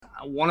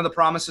one of the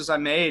promises I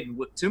made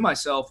to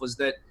myself was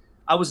that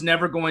I was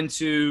never going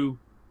to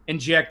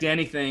inject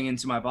anything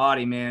into my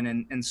body,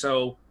 man. And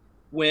so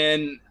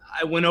when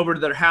I went over to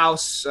their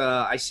house,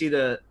 I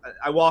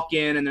walk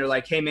in and they're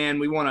like, "Hey, man,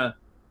 we want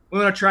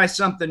to try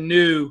something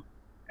new,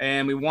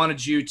 and we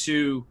wanted you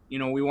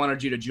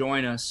to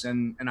join us."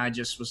 And I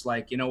just was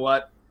like, you know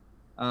what,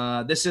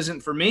 this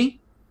isn't for me.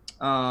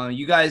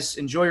 You guys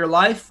enjoy your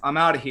life. I'm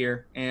out of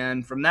here.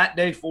 And from that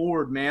day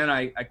forward, man,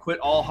 I quit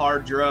all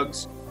hard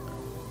drugs.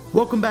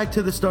 Welcome back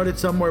to the Started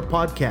Somewhere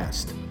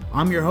podcast.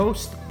 I'm your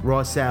host,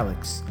 Ross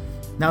Alex.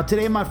 Now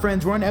today, my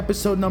friends, we're on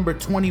episode number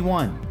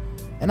 21,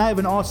 and I have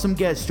an awesome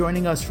guest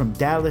joining us from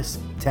Dallas,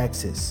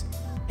 Texas.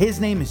 His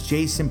name is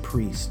Jason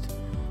Priest.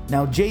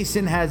 Now,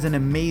 Jason has an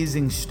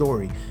amazing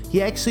story.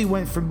 He actually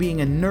went from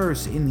being a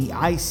nurse in the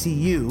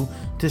ICU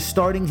to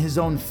starting his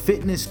own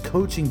fitness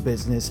coaching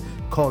business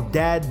called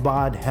Dad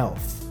Bod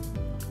Health.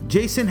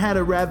 Jason had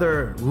a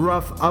rather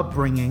rough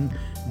upbringing,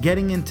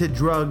 getting into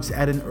drugs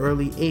at an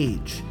early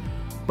age.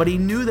 But he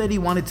knew that he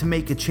wanted to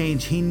make a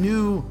change. He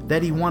knew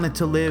that he wanted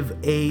to live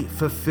a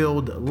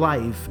fulfilled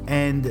life.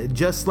 And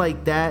just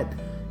like that,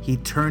 he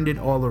turned it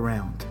all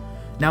around.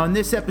 Now in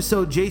this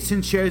episode,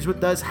 Jason shares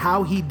with us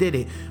how he did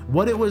it,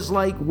 what it was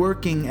like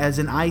working as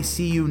an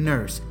ICU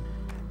nurse,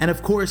 and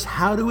of course,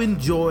 how to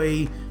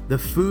enjoy the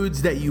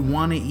foods that you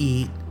want to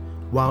eat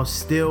while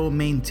still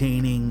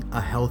maintaining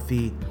a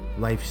healthy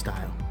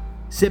lifestyle.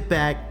 Sit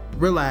back,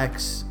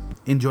 relax,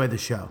 enjoy the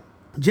show.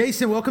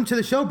 Jason, welcome to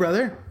the show,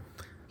 brother.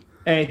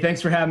 Hey,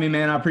 thanks for having me,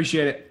 man. I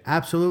appreciate it.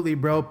 Absolutely,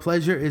 bro.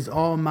 Pleasure is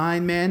all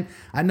mine, man.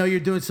 I know you're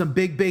doing some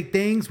big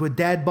things with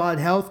Dad Bod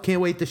Health.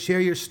 Can't wait to share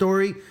your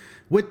story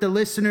with the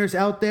listeners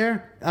out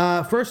there.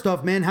 First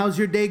off, man, how's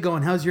your day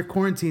going? How's your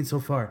quarantine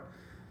so far?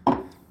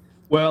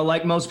 Well,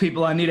 like most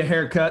people, I need a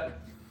haircut.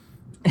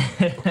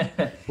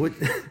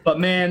 But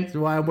man, that's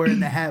why I'm wearing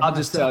the hat. I'll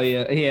just tell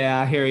you, yeah,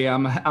 I hear you.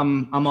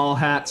 I'm all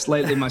hats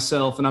lately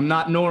myself, and I'm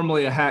not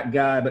normally a hat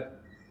guy, but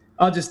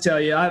I'll just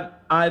tell you,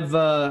 I've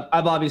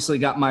obviously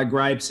got my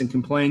gripes and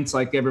complaints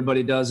like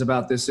everybody does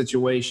about this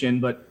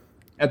situation. But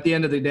at the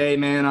end of the day,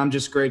 man, I'm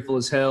just grateful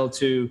as hell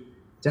to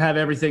have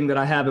everything that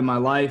I have in my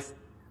life.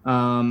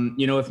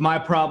 If my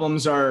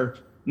problems are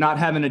not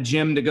having a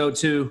gym to go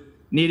to,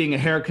 needing a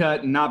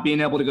haircut, and not being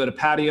able to go to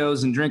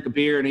patios and drink a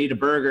beer and eat a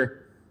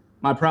burger,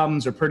 my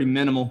problems are pretty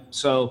minimal.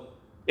 So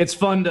it's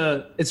fun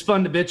to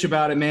bitch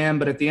about it, man.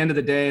 But at the end of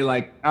the day,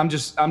 like I'm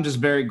just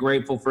very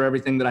grateful for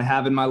everything that I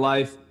have in my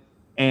life.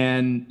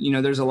 And,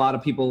 there's a lot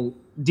of people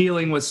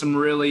dealing with some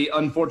really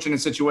unfortunate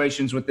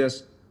situations with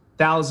this.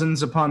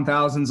 Thousands upon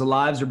thousands of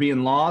lives are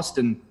being lost.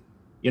 And,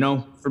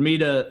 for me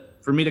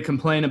to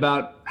complain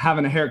about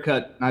having a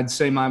haircut, I'd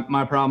say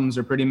my problems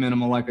are pretty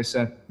minimal, like I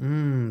said.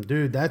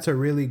 Dude, that's a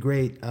really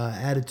great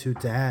attitude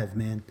to have,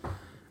 man.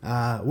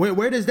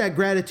 Where does that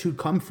gratitude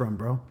come from,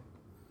 bro?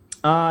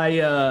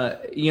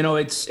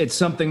 It's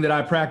something that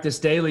I practice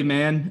daily,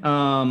 man.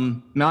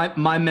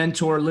 My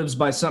mentor lives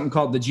by something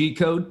called the G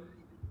code,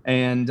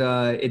 and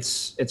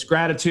it's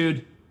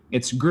gratitude,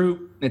 it's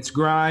group, it's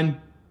grind,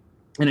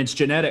 and it's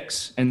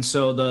genetics. And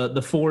so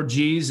the 4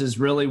 G's is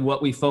really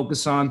what we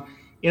focus on.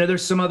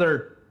 There's some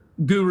other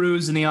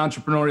gurus in the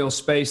entrepreneurial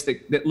space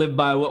that live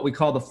by what we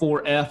call the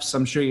 4 F's.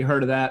 I'm sure you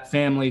heard of that: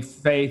 family,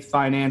 faith,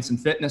 finance, and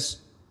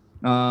fitness.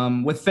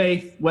 With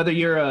faith, whether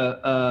you're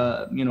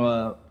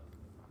a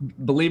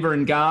believer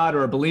in God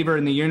or a believer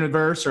in the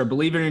universe or a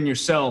believer in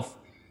yourself,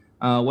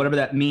 whatever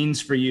that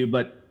means for you.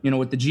 But,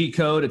 with the G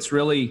code, it's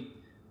really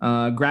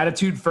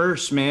gratitude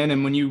first, man.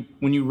 And when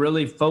you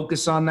really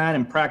focus on that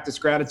and practice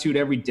gratitude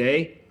every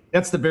day,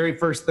 that's the very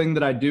first thing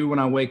that I do when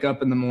I wake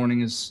up in the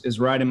morning is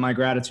write in my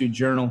gratitude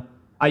journal.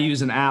 I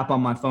use an app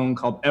on my phone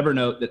called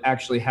Evernote that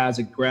actually has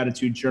a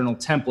gratitude journal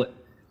template.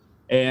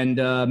 And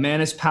man,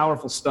 it's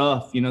powerful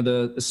stuff.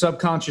 The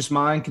subconscious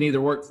mind can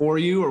either work for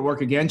you or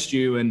work against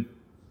you. And,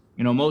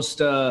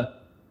 most of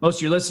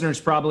your listeners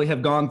probably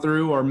have gone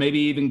through or maybe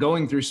even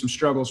going through some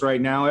struggles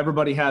right now.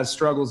 Everybody has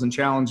struggles and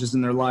challenges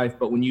in their life.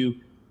 But when you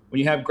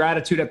have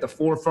gratitude at the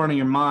forefront of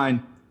your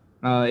mind,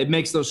 it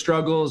makes those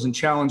struggles and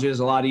challenges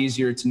a lot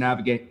easier to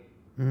navigate.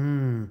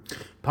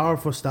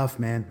 Powerful stuff,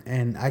 man.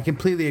 And I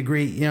completely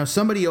agree.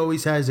 Somebody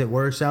always has it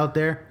worse out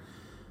there.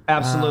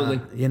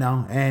 Absolutely.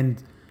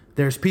 And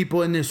there's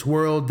people in this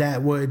world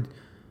that would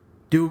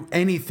do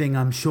anything,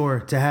 I'm sure,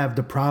 to have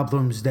the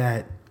problems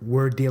that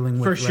we're dealing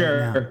with right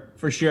now.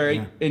 For sure.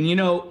 Yeah.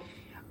 And,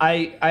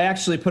 I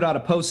actually put out a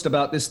post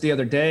about this the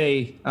other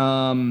day,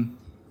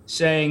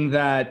 saying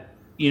that,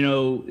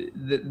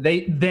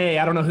 they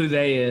I don't know who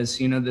they is,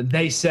 that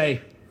they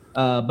say,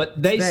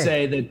 but they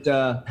say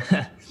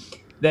that,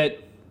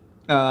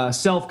 that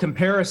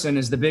self-comparison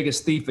is the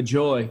biggest thief of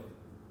joy.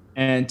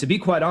 And to be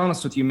quite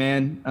honest with you,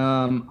 man,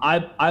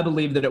 I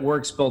believe that it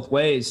works both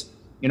ways.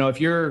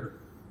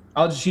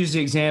 I'll just use the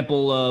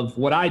example of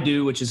what I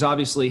do, which is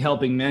obviously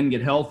helping men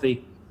get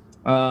healthy.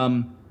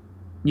 If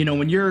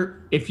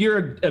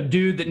you're a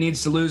dude that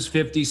needs to lose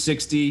 50,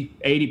 60,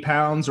 80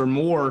 pounds or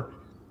more,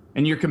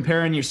 and you're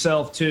comparing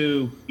yourself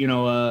to,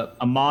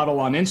 a model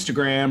on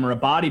Instagram or a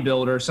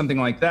bodybuilder or something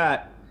like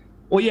that,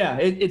 well, yeah,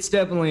 it's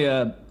definitely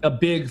a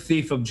big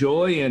thief of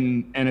joy,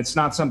 and it's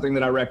not something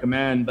that I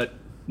recommend. But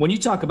when you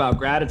talk about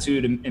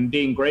gratitude and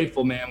being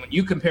grateful, man, when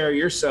you compare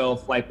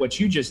yourself like what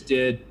you just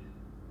did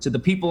to the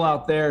people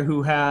out there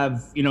who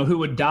have, who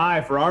would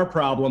die for our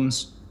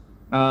problems,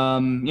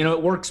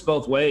 it works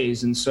both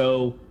ways. And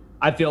so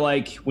I feel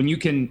like when you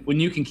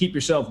can keep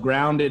yourself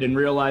grounded and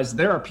realize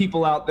there are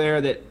people out there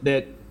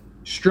that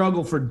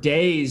struggle for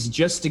days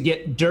just to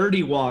get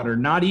dirty water,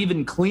 not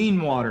even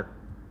clean water,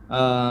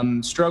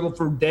 struggle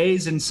for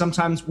days and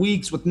sometimes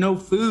weeks with no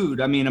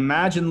food. I mean,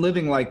 imagine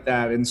living like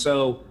that. And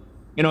so,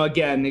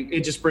 again,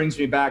 it just brings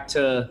me back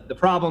to the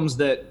problems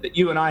that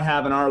you and I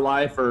have in our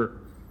life are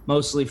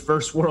mostly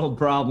first world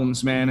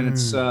problems, man. And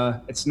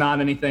it's not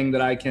anything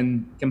that I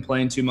can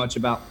complain too much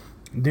about.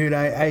 Dude,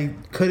 I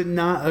could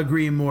not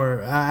agree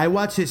more. I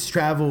watched this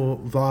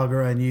travel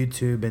vlogger on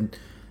YouTube, and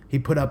he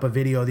put up a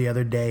video the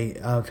other day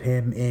of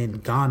him in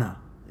Ghana.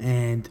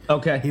 And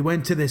he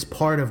went to this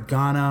part of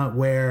Ghana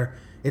where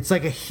it's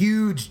like a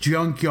huge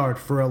junkyard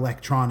for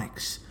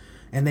electronics.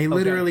 And they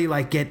literally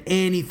get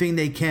anything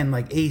they can,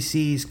 like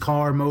ACs,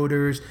 car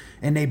motors,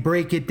 and they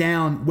break it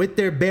down with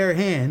their bare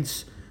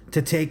hands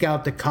to take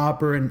out the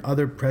copper and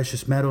other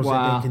precious metals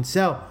that they can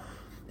sell.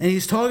 And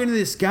he's talking to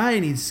this guy,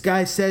 and this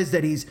guy says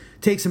that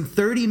takes him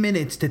 30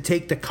 minutes to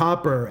take the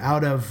copper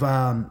out of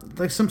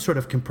some sort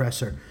of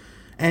compressor.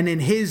 And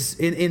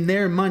in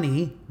their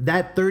money,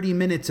 that 30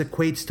 minutes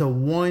equates to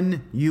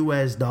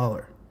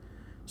 $1.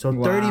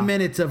 So 30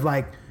 minutes of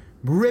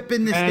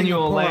ripping this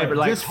manual thing apart,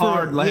 labor,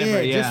 hard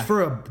labor,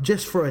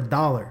 just for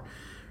 $1,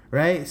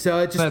 right? So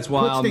it just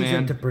puts things man.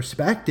 into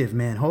perspective,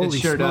 man. Holy it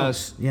sure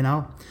smokes, does.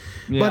 Yeah.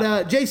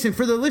 But Jason,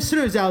 for the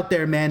listeners out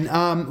there,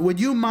 man, would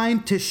you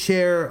mind to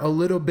share a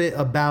little bit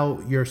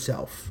about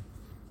yourself?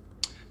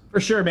 For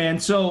sure, man.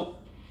 So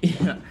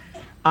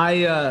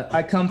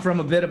I come from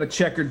a bit of a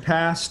checkered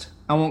past.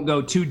 I won't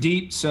go too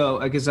deep,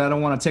 because I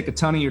don't want to take a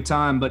ton of your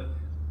time, but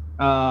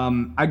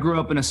I grew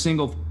up in a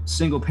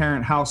single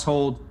parent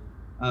household.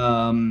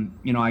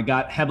 I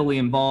got heavily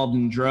involved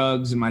in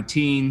drugs in my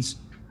teens.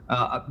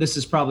 This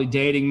is probably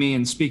dating me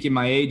and speaking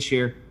my age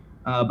here,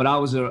 but I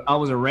was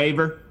a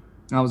raver.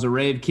 I was a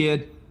rave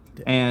kid,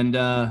 and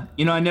I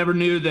never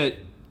knew that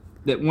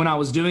when I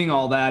was doing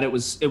all that, it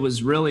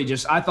was really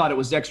just, I thought it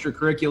was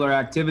extracurricular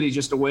activity,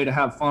 just a way to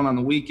have fun on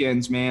the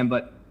weekends, man.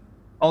 But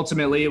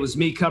ultimately, it was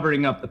me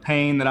covering up the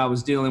pain that I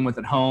was dealing with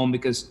at home,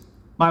 because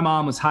my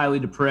mom was highly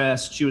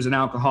depressed. She was an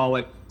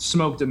alcoholic,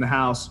 smoked in the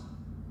house.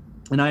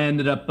 And I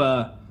ended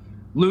up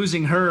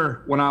losing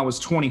her when I was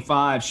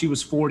 25. She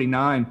was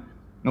 49.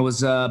 It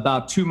was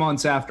about 2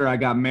 months after I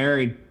got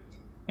married.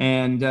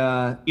 And,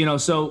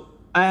 so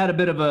I had a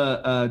bit of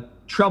a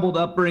troubled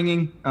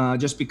upbringing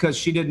just because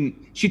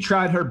she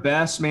tried her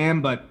best,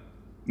 man. But,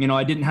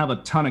 I didn't have a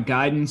ton of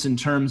guidance in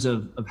terms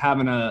of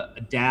having a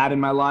dad in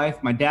my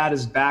life. My dad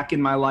is back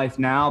in my life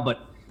now,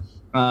 but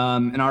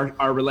and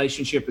our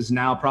relationship is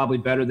now probably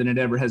better than it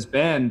ever has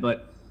been.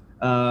 But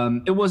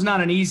it was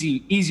not an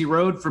easy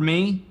road for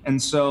me.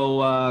 And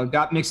so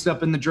got mixed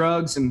up in the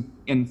drugs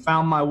and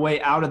found my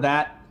way out of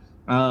that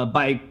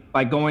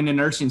by going to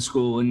nursing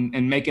school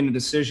and making a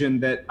decision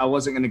that I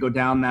wasn't going to go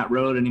down that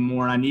road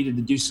anymore. I needed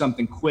to do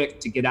something quick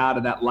to get out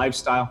of that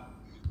lifestyle.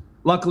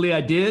 Luckily,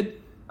 I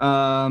did.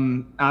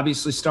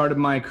 Obviously started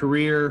my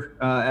career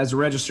as a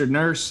registered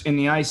nurse in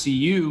the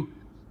ICU,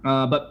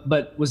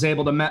 but was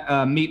able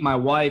to meet my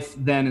wife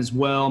then as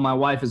well. My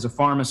wife is a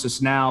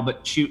pharmacist now,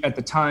 but at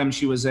the time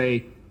she was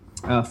a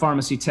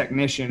pharmacy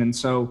technician. And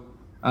so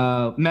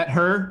met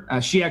her.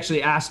 She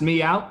actually asked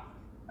me out,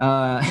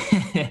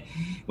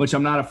 which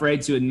I'm not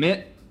afraid to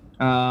admit.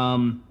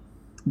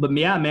 But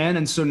yeah, man.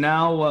 And so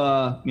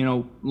now,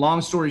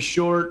 long story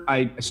short,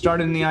 I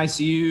started in the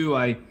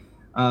ICU.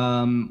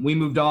 We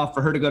moved off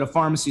for her to go to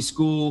pharmacy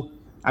school.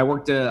 I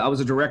was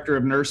a director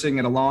of nursing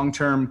at a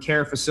long-term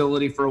care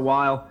facility for a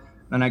while.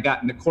 Then I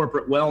got into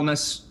corporate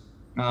wellness,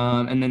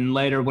 and then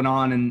later went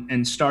on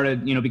and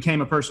started,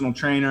 became a personal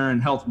trainer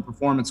and health and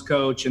performance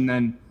coach, and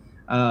then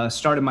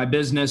started my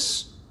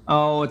business.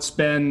 It's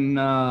been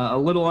a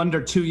little under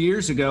 2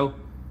 years ago.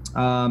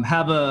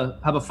 Have a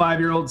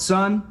 5-year-old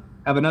son.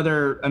 Have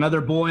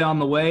another boy on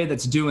the way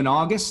that's due in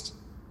August.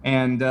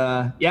 And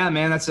yeah,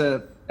 man, that's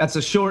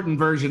a shortened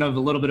version of a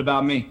little bit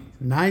about me.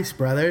 Nice,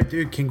 brother.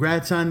 Dude,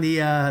 congrats on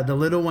the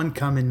little one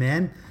coming,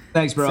 man.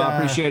 Thanks, bro. I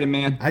appreciate it,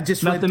 man. I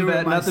just nothing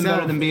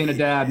better than being a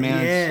dad,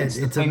 man. Yeah, it's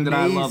the thing that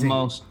I love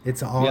most.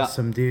 It's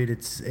awesome, dude.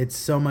 It's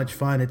so much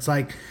fun. It's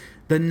like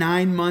the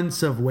 9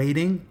 months of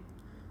waiting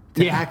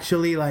to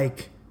actually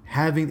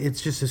having.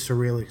 It's just a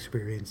surreal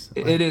experience.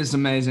 It is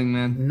amazing,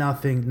 man.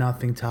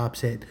 Nothing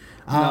tops it.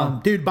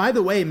 Dude, by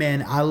the way,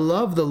 man, I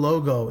love the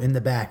logo in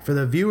the back for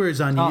the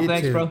viewers on YouTube.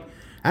 Thanks, bro.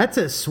 That's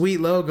a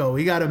sweet logo.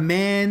 We got a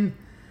man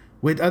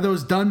with, are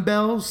those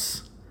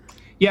dumbbells?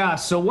 Yeah,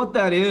 so what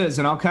that is,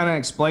 and I'll kind of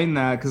explain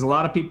that because a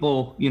lot of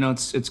people,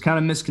 it's kind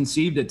of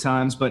misconceived at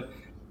times, but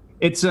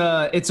It's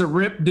a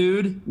ripped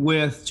dude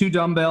with two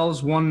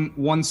dumbbells.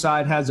 One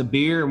side has a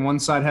beer and one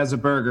side has a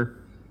burger.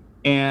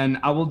 And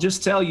I will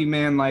just tell you,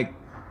 man, like,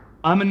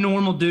 I'm a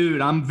normal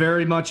dude. I'm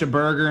very much a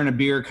burger and a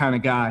beer kind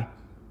of guy.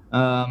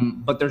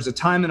 But there's a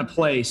time and a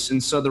place.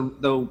 And so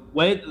the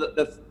way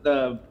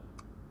the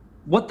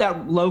what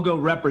that logo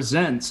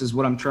represents is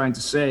what I'm trying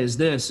to say is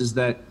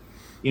that,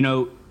 you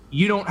know,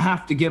 you don't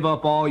have to give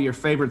up all your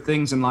favorite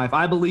things in life.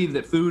 I believe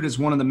that food is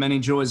one of the many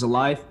joys of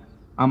life.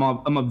 I'm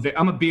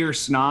a beer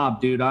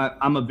snob, dude.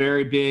 I'm a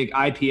very big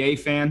IPA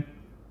fan.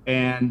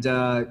 And,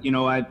 you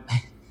know,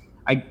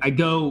 I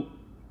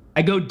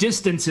go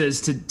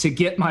distances to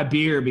get my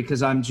beer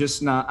because I'm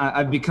just not.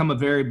 I've become a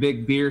very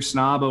big beer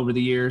snob over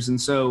the years, and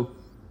so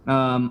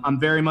I'm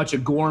very much a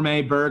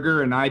gourmet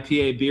burger and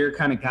IPA beer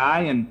kind of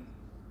guy. And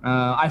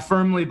I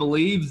firmly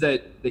believe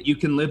that you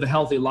can live a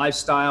healthy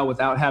lifestyle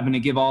without having to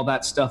give all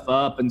that stuff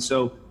up. And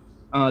so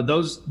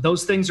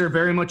those things are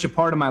very much a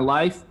part of my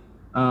life.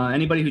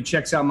 Anybody who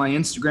checks out my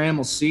Instagram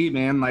will see,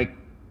 man, like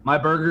my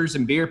burgers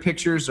and beer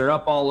pictures are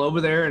up all over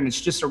there, and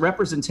it's just a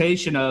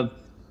representation of,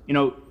 you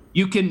know.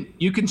 You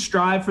can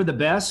strive for the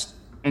best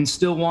and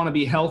still want to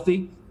be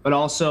healthy, but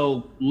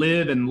also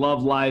live and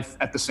love life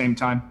at the same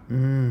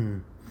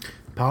time.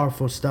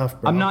 Powerful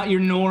stuff, bro. I'm not your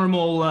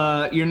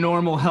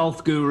normal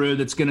health guru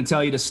that's going to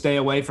tell you to stay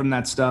away from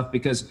that stuff,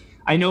 because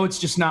I know it's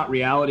just not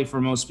reality for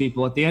most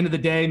people. At the end of the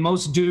day,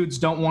 most dudes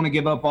don't want to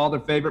give up all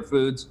their favorite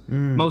foods.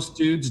 Most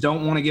dudes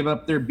don't want to give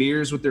up their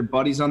beers with their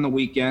buddies on the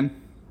weekend.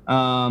 You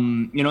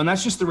know, and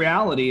that's just the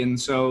reality. And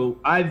so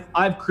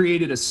I've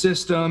created a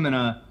system and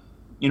a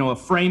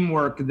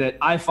framework that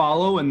I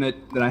follow and that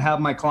I have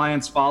my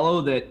clients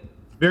follow that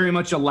very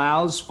much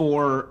allows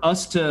for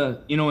us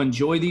to, you know,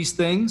 enjoy these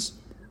things,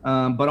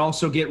 but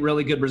also get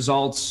really good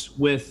results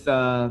with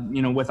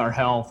our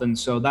health. And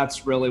so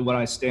that's really what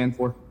I stand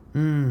for.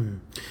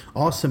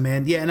 Awesome,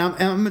 man. Yeah. And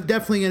I'm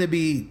definitely going to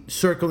be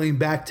circling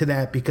back to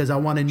that because I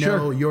want to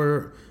know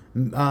your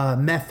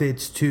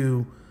methods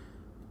to,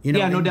 you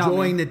know,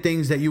 enjoying the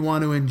things that you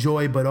want to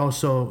enjoy, but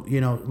also,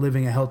 you know,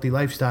 living a healthy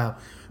lifestyle.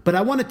 But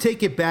I want to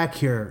take it back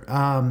here.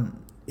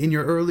 In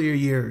your earlier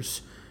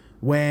years,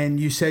 when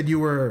you said you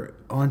were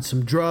on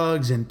some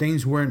drugs and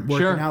things weren't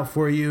working out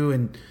for you,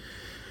 and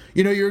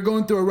you know you were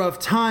going through a rough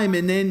time,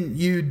 and then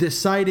you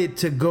decided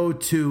to go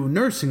to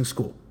nursing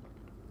school.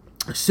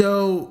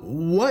 So,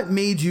 what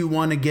made you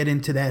want to get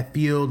into that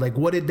field? Like,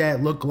 what did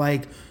that look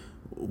like?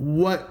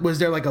 What was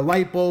there, like a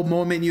light bulb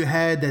moment you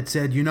had that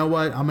said, you know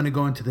what, I'm going to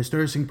go into this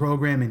nursing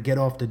program and get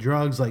off the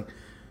drugs? Like,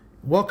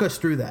 walk us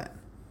through that.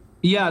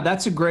 Yeah,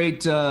 that's a great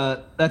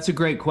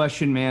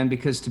question, man,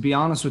 because to be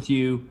honest with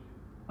you,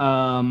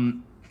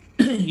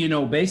 you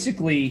know,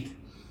 basically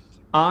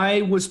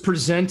I was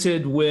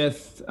presented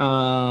with,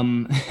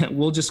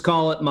 we'll just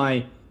call it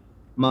my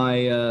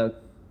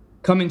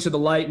coming to the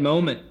light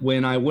moment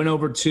when I went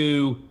over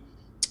to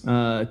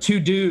two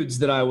dudes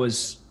that I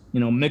was, you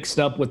know, mixed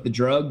up with the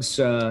drugs,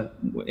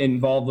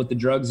 involved with the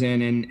drugs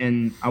in,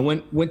 and I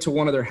went to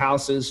one of their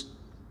houses,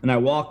 and I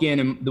walk in,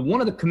 and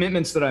one of the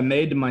commitments that I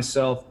made to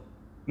myself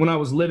when I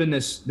was living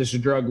this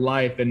drug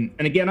life. And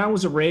again, I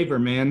was a raver,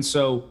 man.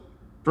 So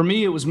for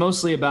me, it was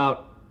mostly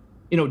about,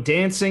 you know,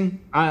 dancing.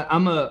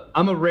 I'm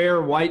a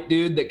rare white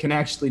dude that can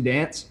actually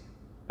dance.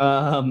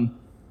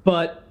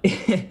 But,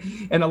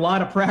 and a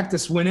lot of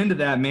practice went into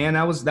that, man.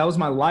 That was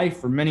my life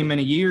for many,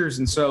 many years.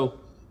 And so,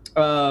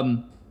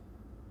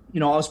 you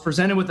know, I was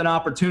presented with an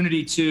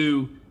opportunity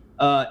to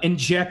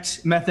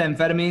inject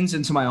methamphetamines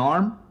into my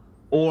arm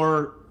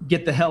or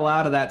get the hell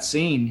out of that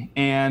scene.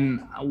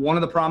 And one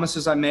of the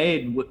promises I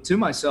made to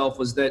myself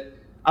was that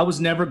I was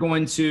never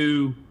going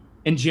to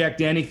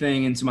inject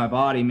anything into my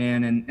body,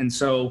 man. And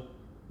so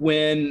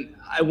when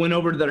I went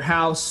over to their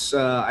house,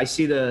 I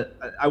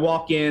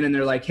walk in and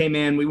they're like, hey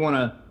man, we want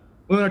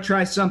to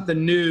try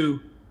something new.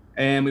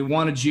 And we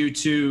wanted you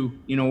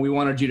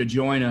to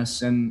join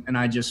us. And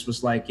I just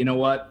was like, you know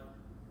what?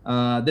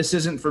 This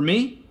isn't for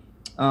me.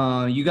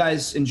 You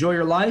guys enjoy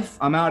your life.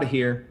 I'm out of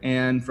here.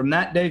 And from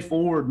that day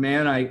forward,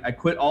 man, I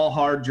quit all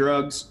hard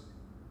drugs,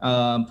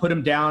 put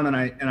them down,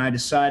 and I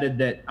decided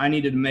that I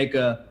needed to make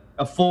a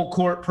full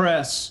court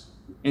press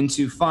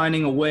into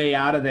finding a way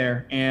out of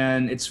there.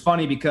 And it's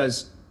funny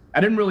because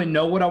I didn't really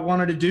know what I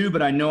wanted to do,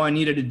 but I know I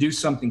needed to do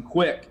something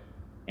quick.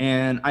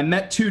 And I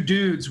met two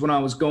dudes when I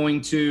was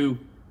going to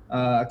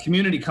a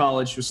community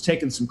college, was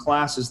taking some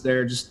classes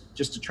there just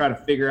to try to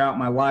figure out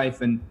my life.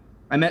 And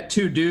I met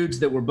two dudes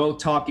that were both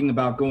talking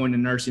about going to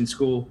nursing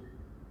school,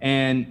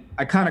 and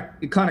it kind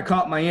of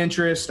caught my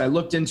interest. I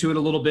looked into it a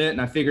little bit, and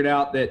I figured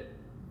out that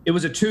it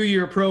was a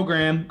 2-year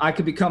program. I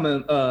could become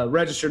a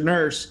registered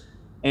nurse,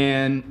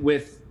 and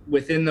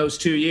within those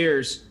 2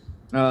 years,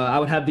 I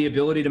would have the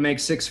ability to make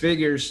 6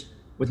 figures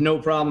with no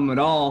problem at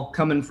all,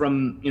 coming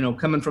from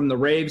the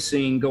rave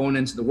scene, going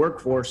into the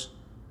workforce,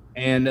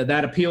 and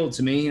that appealed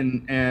to me,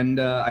 and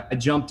I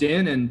jumped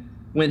in and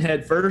went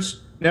head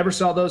first. Never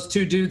saw those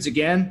two dudes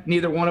again.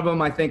 Neither one of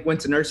them, I think,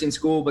 went to nursing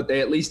school, but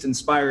they at least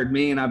inspired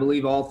me, and I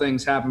believe all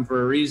things happen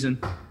for a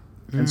reason.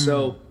 And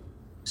so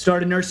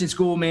started nursing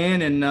school,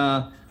 man, and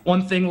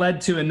one thing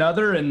led to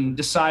another, and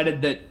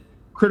decided that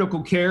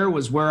critical care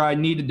was where I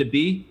needed to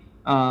be.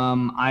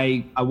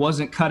 I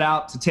wasn't cut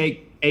out to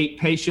take 8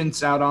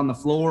 patients out on the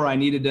floor. I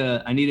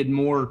needed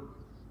more,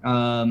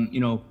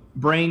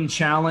 brain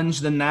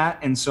challenge than that.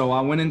 And so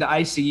I went into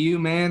ICU,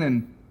 man,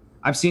 and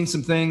I've seen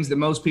some things that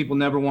most people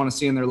never want to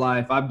see in their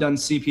life. I've done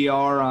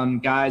CPR on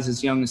guys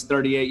as young as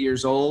 38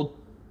 years old,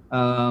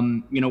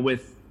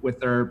 with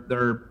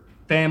their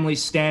family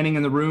standing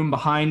in the room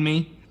behind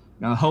me,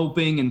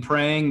 hoping and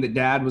praying that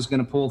dad was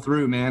going to pull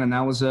through, man. And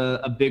that was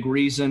a big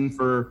reason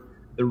for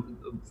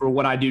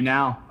what I do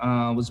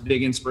now. Was a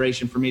big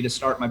inspiration for me to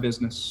start my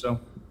business. So,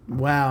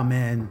 wow,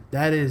 man,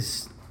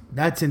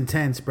 that's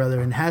intense, brother.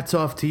 And hats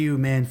off to you,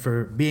 man,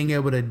 for being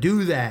able to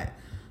do that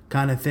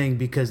kind of thing,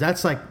 because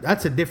that's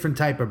a different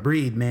type of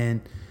breed,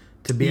 man,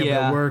 to be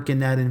able to work in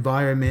that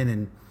environment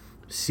and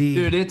see.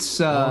 Dude, it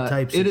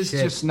is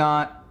just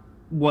not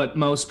what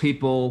most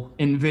people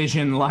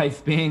envision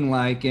life being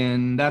like,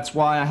 and that's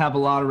why I have a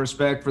lot of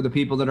respect for the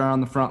people that are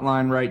on the front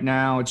line right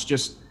now. It's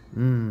just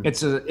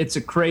it's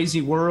a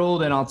crazy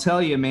world, and I'll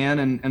tell you, man,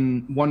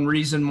 and one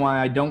reason why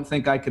I don't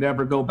think I could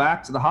ever go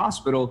back to the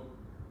hospital,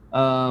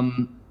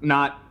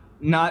 not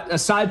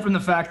aside from the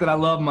fact that I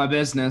love my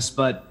business,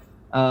 but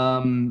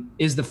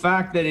is the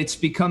fact that it's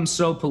become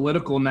so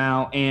political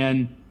now,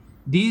 and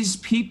these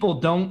people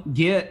don't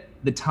get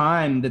the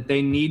time that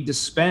they need to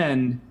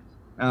spend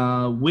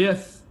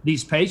with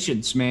these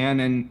patients, man.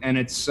 And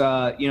it's,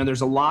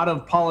 there's a lot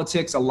of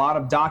politics, a lot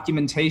of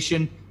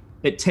documentation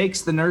that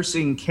takes the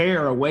nursing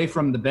care away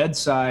from the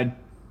bedside.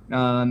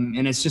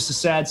 And it's just a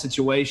sad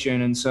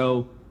situation. And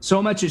so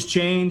much has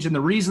changed. And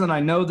the reason that I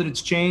know that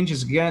it's changed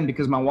is, again,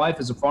 because my wife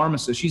is a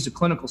pharmacist. She's a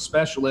clinical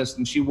specialist,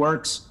 and she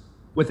works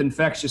with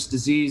infectious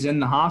disease in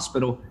the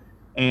hospital.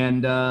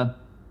 And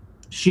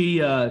she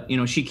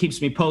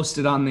keeps me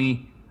posted on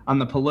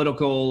the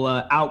political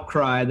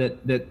outcry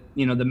that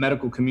the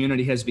medical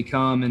community has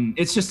become. And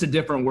it's just a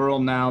different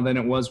world now than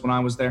it was when I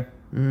was there.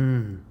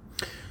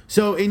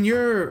 So in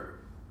your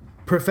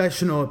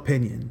professional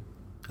opinion,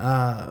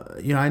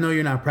 I know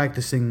you're not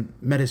practicing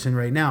medicine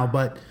right now,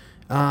 but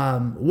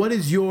what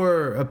is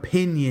your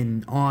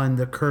opinion on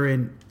the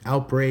current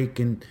outbreak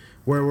and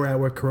where we're at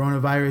with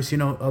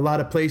coronavirus? A lot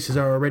of places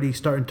are already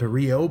starting to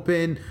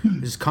reopen.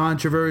 There's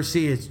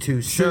controversy. It's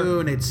too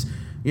soon. It's,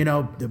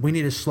 we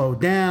need to slow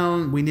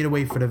down. We need to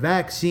wait for the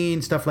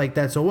vaccine, stuff like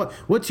that. So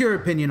what's your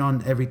opinion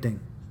on everything?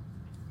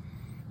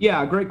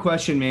 Yeah, great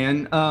question,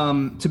 man.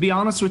 To be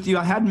honest with you,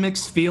 I had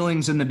mixed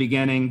feelings in the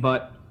beginning,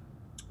 but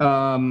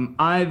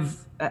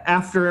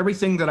after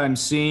everything that I'm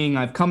seeing,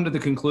 I've come to the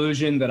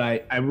conclusion that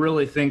I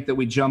really think that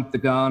we jumped the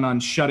gun on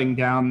shutting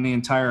down the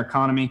entire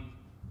economy.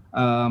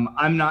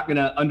 I'm not going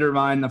to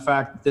undermine the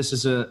fact that this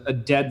is a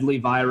deadly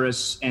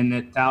virus and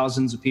that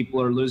thousands of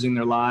people are losing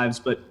their lives,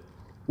 but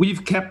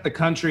we've kept the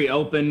country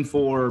open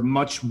for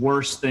much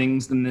worse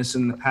things than this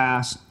in the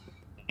past.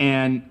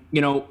 And,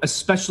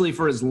 especially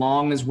for as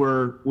long as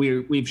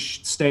we've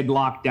stayed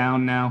locked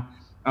down now.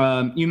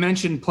 You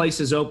mentioned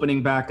places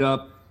opening back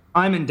up.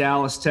 I'm in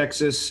Dallas,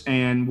 Texas,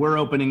 and we're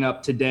opening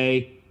up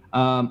today.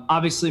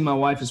 Obviously, my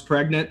wife is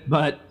pregnant,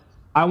 but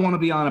I want to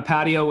be on a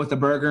patio with a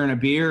burger and a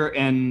beer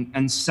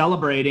and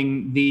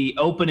celebrating the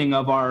opening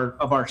of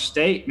our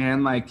state,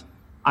 man. Like,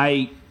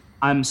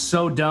 I'm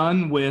so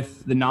done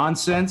with the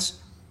nonsense.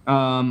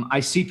 I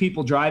see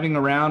people driving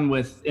around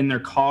in their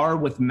car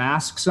with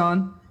masks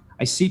on.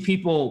 I see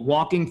people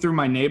walking through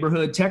my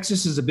neighborhood.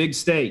 Texas is a big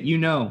state,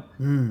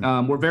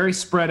 we're very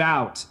spread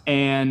out.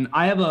 And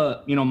I have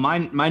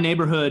my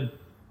neighborhood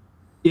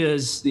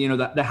is,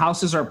 the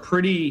houses are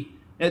pretty,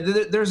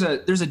 there's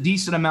a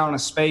decent amount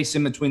of space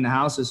in between the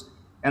houses.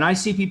 And I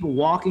see people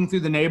walking through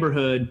the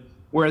neighborhood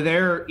where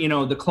they're,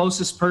 the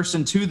closest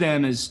person to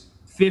them is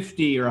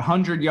 50 or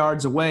 100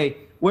 yards away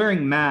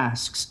wearing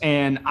masks.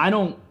 And I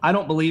don't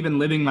believe in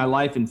living my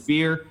life in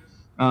fear.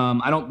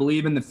 I don't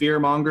believe in the fear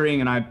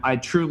mongering, and I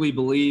truly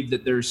believe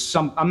that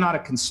I'm not a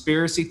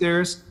conspiracy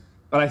theorist,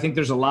 but I think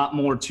there's a lot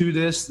more to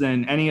this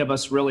than any of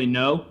us really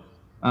know.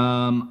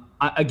 I'm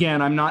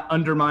not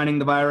undermining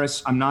the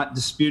virus. I'm not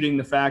disputing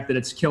the fact that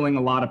it's killing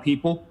a lot of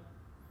people.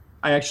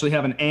 I actually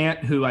have an aunt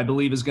who I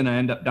believe is going to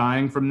end up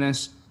dying from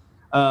this.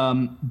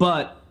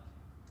 But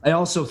I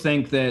also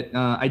think that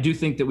I do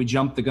think that we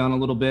jumped the gun a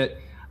little bit.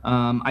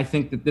 I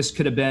think that this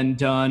could have been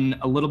done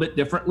a little bit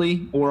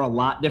differently or a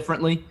lot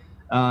differently.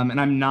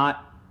 And I'm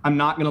not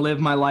going to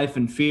live my life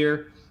in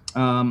fear.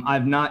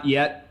 I've not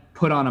yet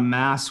put on a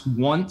mask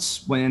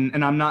once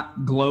and I'm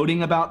not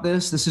gloating about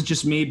this. This is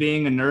just me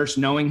being a nurse,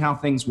 knowing how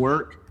things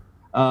work.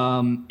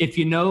 If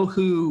you know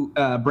who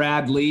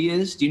Brad Lee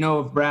is, do you know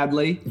of Brad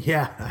Lee?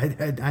 Yeah,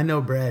 I know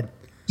Brad.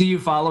 Do you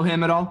follow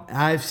him at all?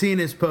 I've seen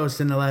his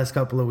posts in the last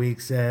couple of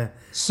weeks.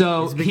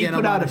 So he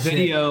put out a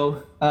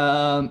video.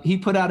 He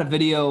put out a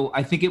video,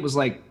 I think it was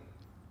like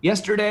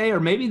yesterday or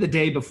maybe the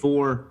day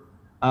before.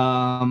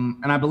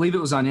 And I believe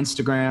it was on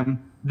Instagram,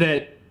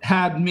 that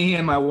had me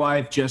and my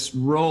wife just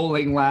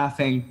rolling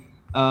laughing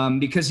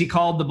because he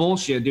called the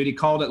bullshit, dude. He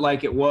called it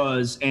like it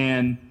was.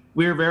 And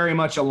we were very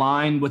much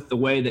aligned with the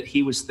way that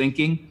he was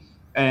thinking.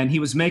 And he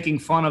was making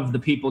fun of the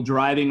people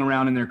driving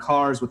around in their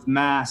cars with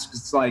masks.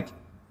 It's like,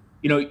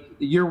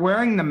 you're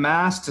wearing the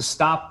mask to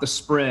stop the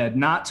spread,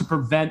 not to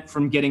prevent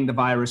from getting the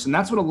virus. And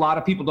that's what a lot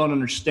of people don't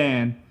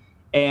understand.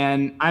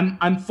 And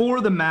I'm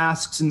for the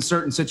masks in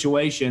certain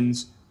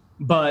situations,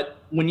 but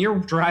when you're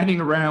driving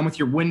around with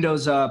your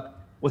windows up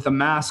with a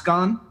mask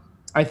on,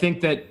 I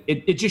think that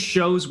it just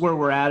shows where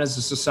we're at as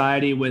a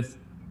society with,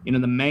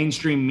 the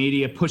mainstream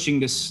media pushing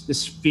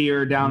this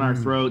fear down our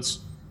throats,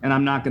 and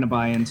I'm not going to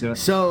buy into it.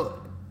 So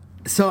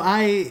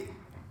I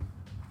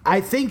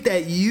think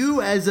that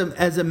you as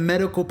a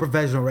medical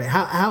professional, right?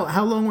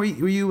 How long were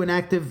you an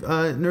active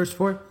nurse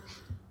for?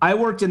 I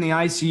worked in the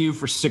ICU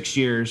for 6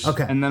 years.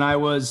 Okay. And then I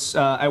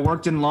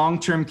worked in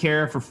long-term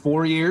care for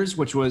 4 years,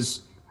 which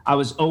was I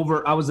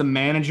was a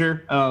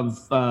manager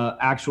of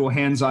actual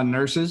hands-on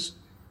nurses.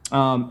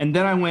 And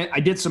then I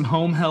did some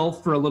home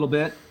health for a little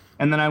bit,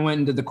 and then I went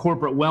into the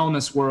corporate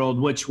wellness world,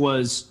 which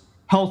was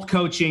health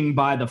coaching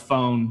by the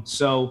phone.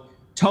 So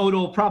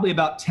total, probably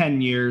about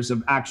 10 years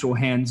of actual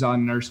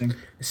hands-on nursing.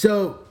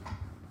 So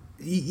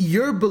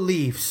your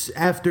beliefs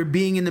after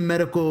being in the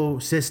medical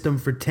system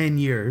for 10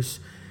 years,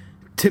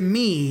 to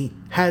me,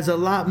 has a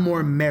lot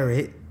more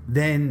merit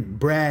than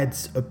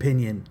Brad's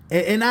opinion.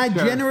 And I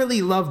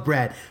generally love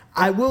Brad.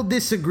 I will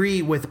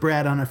disagree with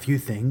Brad on a few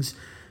things.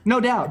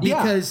 No doubt,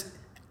 because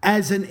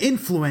as an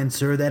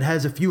influencer that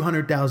has a few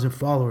 100,000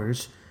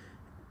 followers,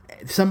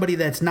 somebody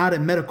that's not a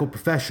medical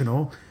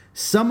professional,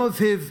 some of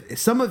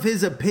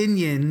his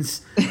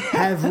opinions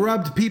have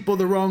rubbed people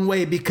the wrong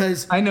way,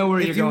 because I know where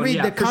you're going. If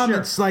you read the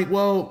comments, like,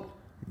 well,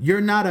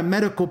 you're not a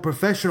medical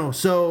professional,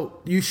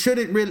 so you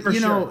shouldn't really,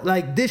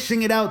 like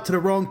dishing it out to the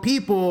wrong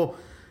people,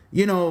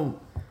 100%,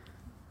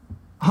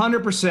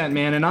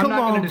 man. And I'm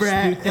not going to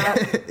dispute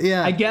that.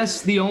 Yeah. I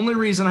guess the only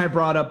reason I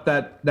brought up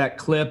that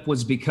clip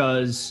was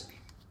because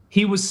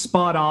he was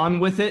spot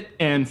on with it.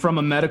 And from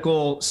a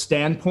medical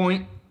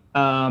standpoint,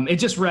 it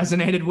just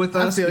resonated with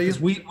us because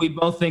we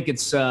both think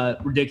it's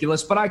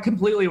ridiculous. But I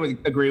completely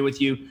agree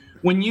with you.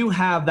 When you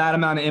have that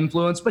amount of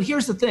influence, but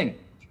here's the thing.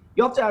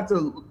 You also have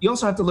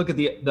to look at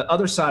the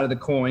other side of the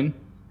coin,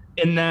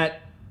 in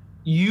that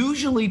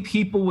usually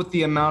people with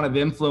the amount of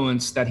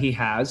influence that he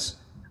has,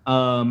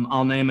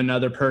 I'll name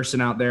another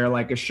person out there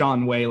like a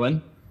Sean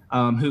Whalen,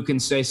 who can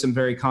say some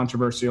very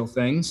controversial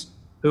things,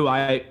 who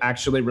I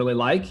actually really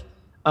like.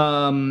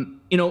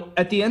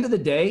 At the end of the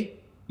day,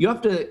 you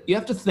have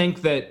to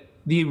think that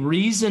the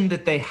reason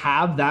that they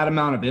have that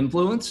amount of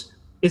influence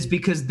is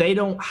because they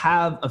don't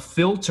have a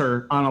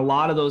filter on a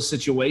lot of those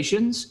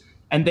situations,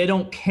 and they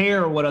don't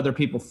care what other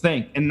people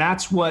think. And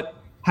that's what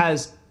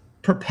has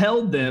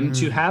propelled them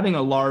to having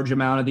a large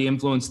amount of the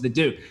influence they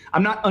do.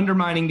 I'm not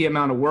undermining the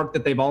amount of work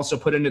that they've also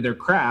put into their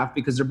craft,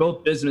 because they're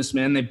both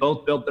businessmen. They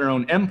both built their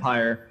own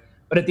empire.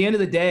 But at the end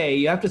of the day,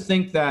 you have to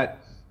think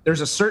that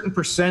there's a certain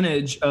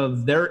percentage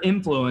of their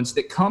influence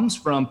that comes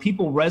from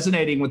people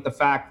resonating with the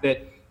fact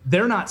that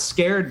they're not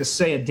scared to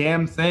say a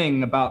damn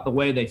thing about the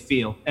way they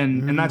feel.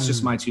 And that's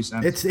just my 2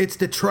 cents. It's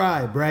the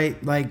tribe,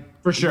 right? Like,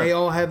 for sure, they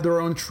all have their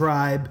own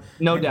tribe.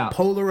 No doubt.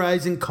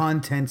 Polarizing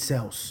content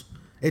sells.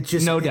 It's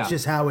just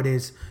just how it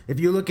is. If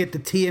you look at the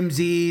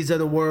TMZs of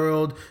the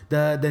world,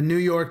 the New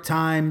York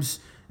Times,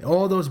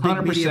 all those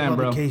big media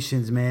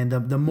publications, bro. Man,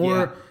 the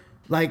more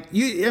like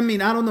you. I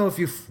mean, I don't know if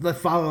you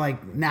follow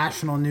like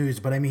national news,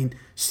 but I mean,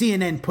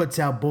 CNN puts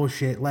out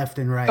bullshit left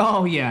and right.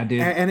 Oh yeah,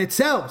 dude. And it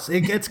sells.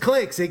 It gets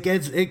clicks. It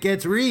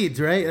gets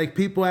reads. Right? Like,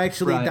 people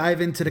actually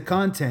dive into the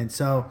content.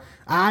 So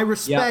I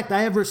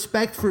have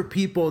respect for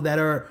people that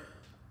are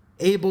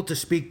able to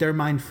speak their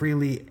mind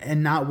freely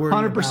and not worry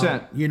 100%.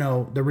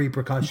 about, the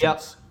repercussions.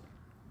 Yep.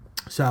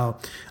 So,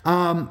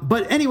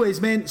 but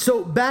anyways, man,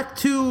 so back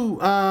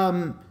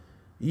to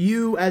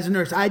you as a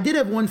nurse. I did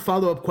have one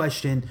follow-up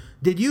question.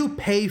 Did you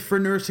pay for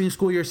nursing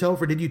school yourself,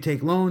 or did you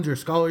take loans or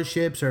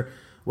scholarships, or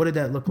what did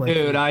that look like?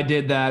 Dude, I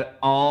did that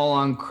all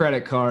on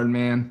credit card,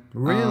 man.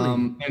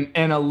 Really?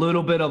 And a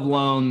little bit of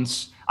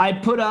loans. I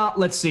put out,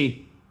 let's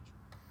see,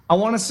 I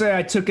want to say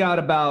I took out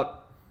about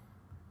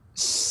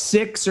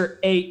 6 or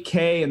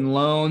 8K in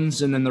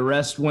loans, and then the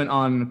rest went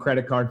on a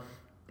credit card.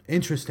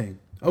 Interesting.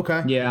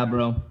 Okay. Yeah,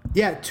 bro.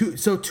 Yeah,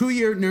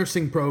 2-year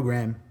nursing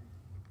program.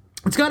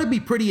 It's got to be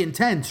pretty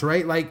intense,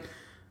 right? Like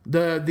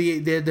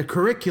the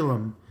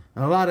curriculum,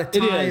 a lot of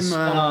time,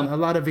 a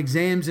lot of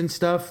exams and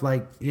stuff,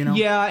 like,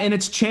 Yeah, and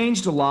it's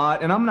changed a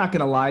lot, and I'm not going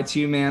to lie to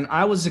you, man.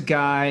 I was a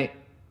guy,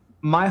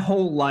 my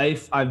whole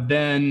life I've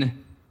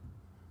been,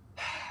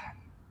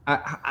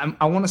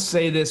 I want to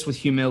say this with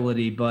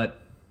humility, but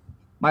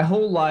my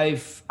whole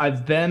life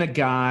I've been a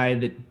guy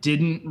that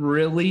didn't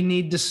really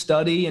need to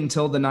study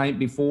until the night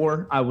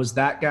before. I was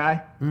that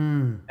guy.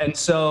 And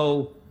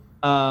so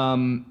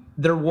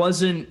there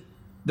wasn't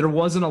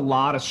a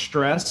lot of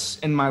stress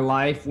in my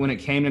life when it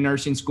came to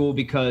nursing school,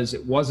 because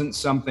it wasn't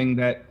something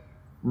that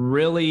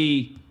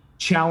really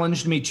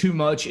challenged me too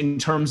much in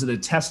terms of the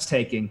test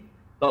taking.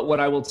 But what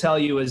I will tell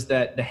you is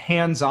that the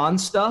hands-on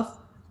stuff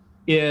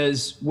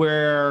is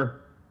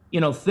where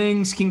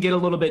things can get a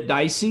little bit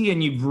dicey,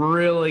 and you've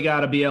really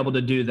got to be able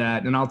to do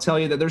that. And I'll tell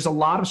you that there's a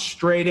lot of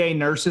straight A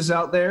nurses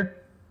out there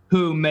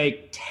who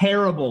make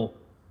terrible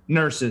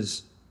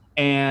nurses.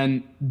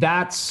 And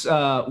that's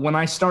when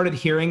I started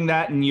hearing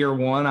that in year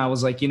one, I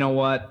was like, you know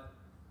what?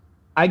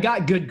 I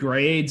got good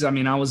grades. I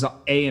mean, I was an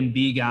A and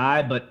B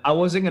guy, but I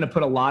wasn't going to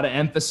put a lot of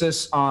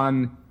emphasis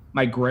on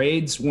my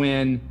grades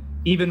when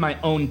even my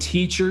own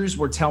teachers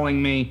were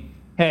telling me,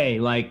 hey,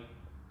 like,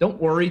 don't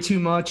worry too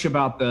much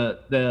about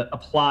the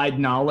applied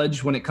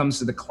knowledge when it comes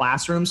to the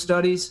classroom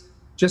studies.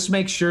 Just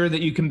make sure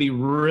that you can be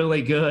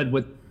really good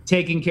with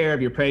taking care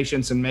of your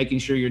patients and making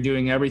sure you're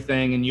doing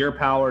everything in your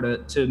power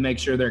to make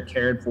sure they're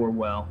cared for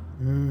well.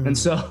 And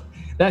so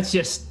that's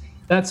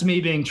me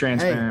being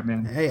transparent,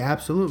 man. Hey,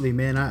 absolutely,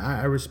 man.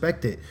 I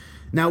respect it.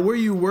 Now, were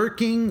you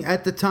working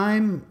at the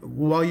time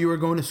while you were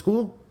going to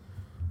school?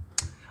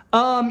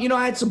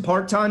 I had some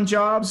part-time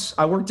jobs.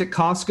 I worked at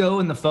Costco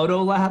in the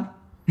photo lab.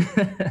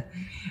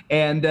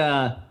 And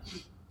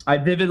I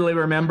vividly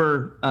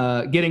remember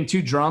getting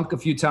too drunk a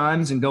few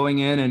times and going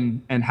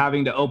in and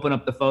having to open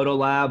up the photo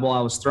lab while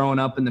I was throwing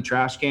up in the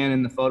trash can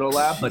in the photo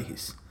lab.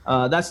 Jeez.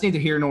 But that's neither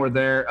here nor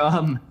there.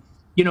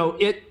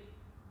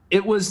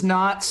 It was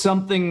not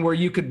something where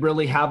you could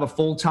really have a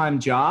full-time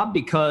job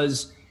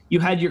because you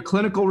had your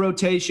clinical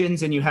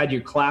rotations and you had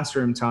your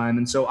classroom time.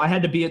 And so I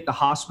had to be at the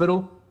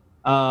hospital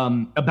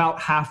about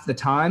half the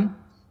time.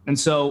 And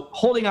so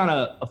holding on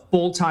a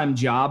full-time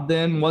job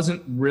then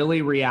wasn't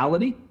really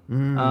reality.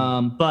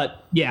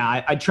 But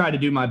yeah, I tried to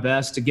do my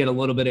best to get a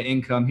little bit of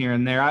income here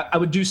and there. I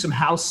would do some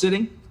house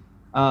sitting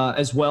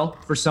as well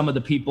for some of the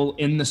people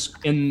in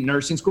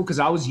nursing school because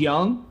I was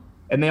young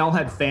and they all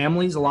had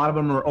families. A lot of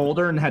them were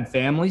older and had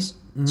families.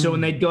 So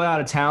when they'd go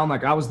out of town,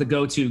 like I was the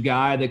go-to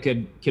guy that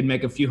could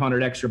make a few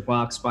 $100 extra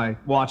by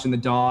watching the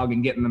dog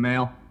and getting the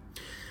mail.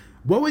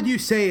 What would you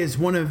say is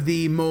one of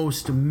the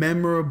most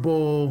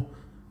memorable,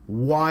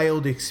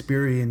 wild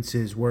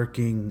experiences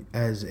working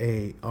as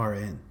a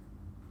RN?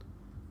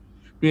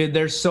 Yeah,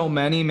 there's so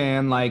many,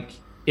 man. Like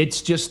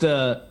it's just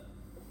the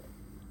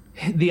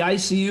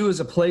ICU is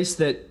a place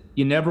that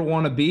you never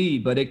want to be,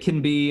 but it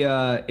can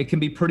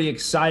be pretty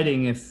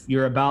exciting if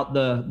you're about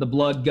the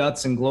blood,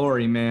 guts, and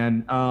glory,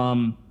 man.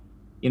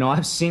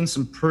 I've seen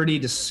some pretty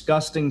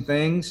disgusting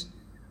things.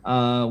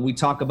 We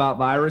talk about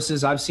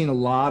viruses. I've seen a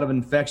lot of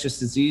infectious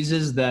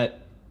diseases that,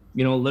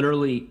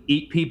 literally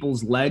eat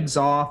people's legs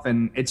off.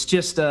 And it's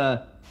just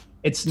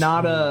it's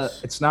not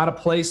a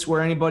place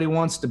where anybody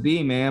wants to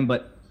be, man.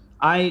 But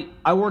I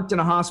worked in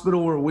a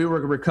hospital where we were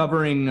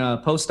recovering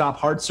post-op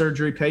heart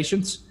surgery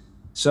patients.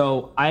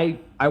 So I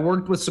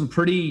worked with some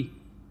pretty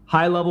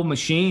high-level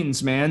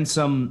machines, man,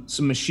 some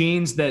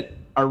machines that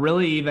are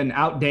really even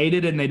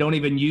outdated and they don't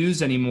even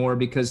use anymore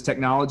because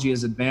technology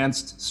has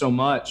advanced so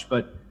much.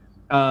 But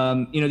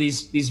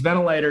these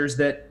ventilators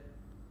that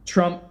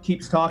Trump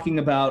keeps talking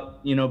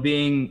about,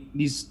 being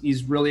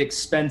these really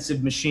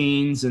expensive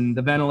machines and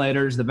the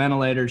ventilators.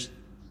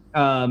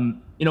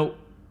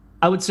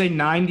 I would say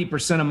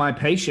 90% of my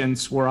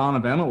patients were on a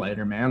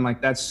ventilator, man.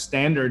 Like that's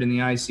standard in the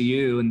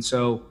ICU. And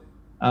so,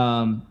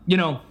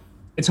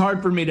 it's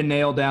hard for me to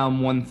nail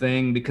down one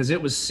thing because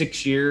it was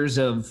 6 years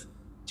of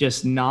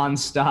just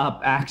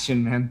nonstop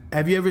action, man.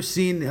 Have you ever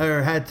seen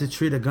or had to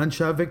treat a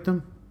gunshot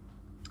victim?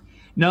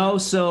 No.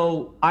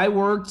 So I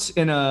worked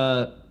in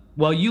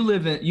you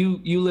live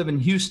in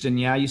Houston.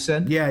 Yeah. You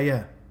said?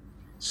 Yeah.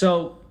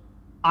 So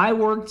I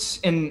worked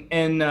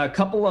in a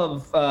couple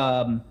of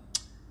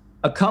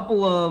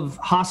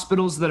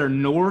hospitals that are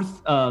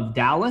north of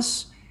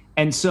Dallas.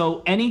 And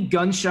so any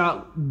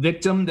gunshot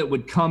victim that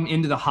would come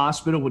into the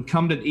hospital would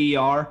come to the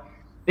ER.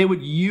 They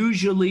would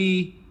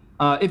usually,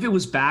 if it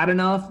was bad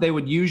enough, they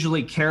would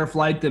usually care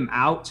flight them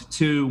out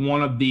to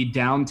one of the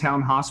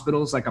downtown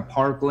hospitals, like a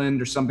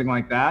Parkland or something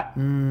like that.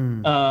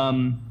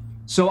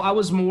 So I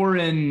was more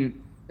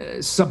in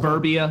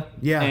suburbia.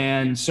 Yeah.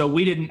 And so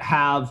we didn't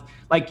have,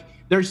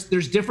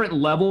 there's different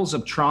levels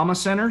of trauma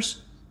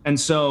centers. And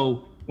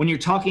so when you're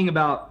talking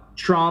about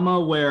trauma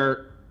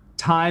where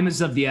time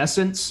is of the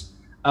essence,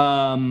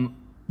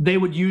 they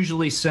would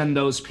usually send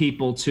those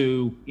people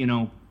to,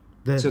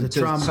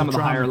 some of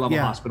the higher level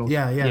hospitals.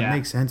 Yeah.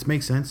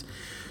 Makes sense.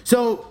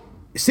 So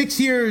 6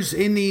 years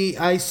in the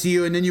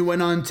ICU, and then you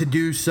went on to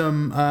do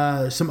some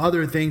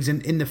other things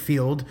in the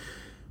field.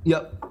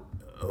 Yep.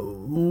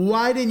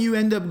 Why didn't you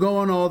end up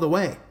going all the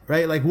way,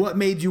 right? Like what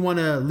made you want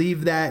to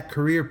leave that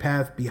career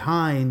path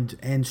behind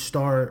and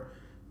start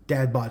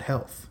DadBot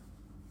Health?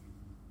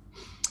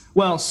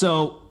 Well,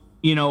 so,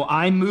 we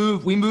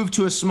moved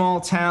to a small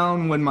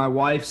town when my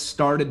wife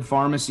started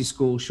pharmacy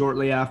school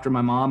shortly after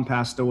my mom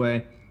passed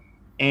away.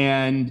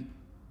 And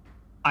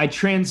I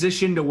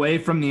transitioned away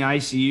from the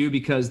ICU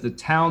because the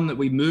town that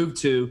we moved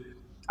to,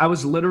 I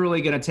was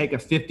literally going to take a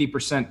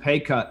 50% pay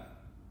cut.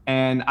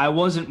 And I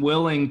wasn't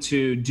willing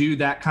to do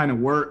that kind of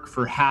work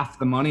for half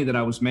the money that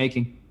I was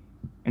making.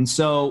 And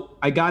so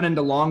I got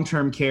into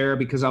long-term care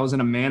because I was in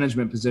a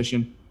management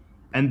position.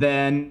 And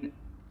then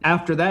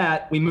after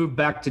that, we moved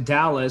back to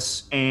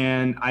Dallas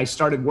and I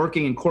started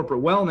working in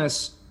corporate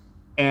wellness.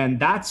 And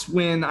that's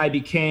when I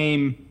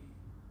became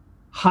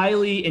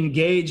highly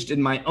engaged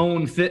in my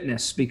own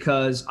fitness,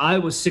 because I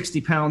was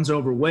 60 pounds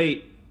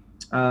overweight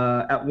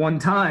at one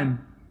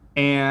time.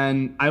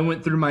 And I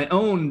went through my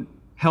own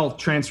health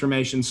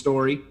transformation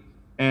story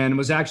and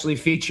was actually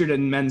featured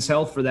in Men's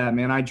Health for that,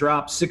 man. I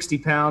dropped 60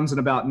 pounds in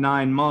about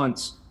 9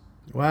 months.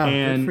 Wow,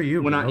 and good for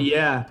you,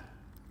 bro.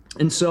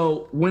 And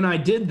so when I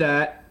did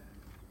that,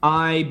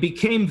 I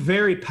became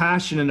very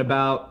passionate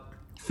about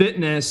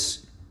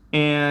fitness,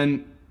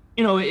 and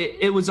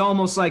it was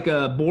almost like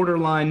a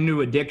borderline new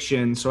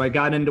addiction. So I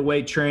got into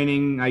weight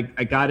training.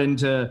 I got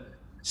into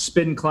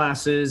spin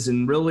classes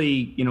and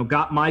really,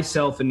 got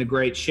myself into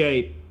great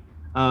shape.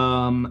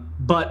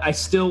 But I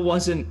still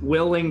wasn't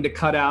willing to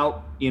cut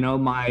out,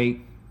 my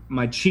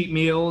cheat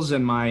meals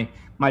and my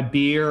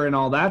beer and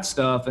all that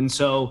stuff. And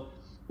so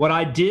what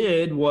I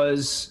did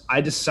was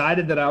I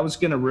decided that I was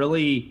going to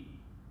really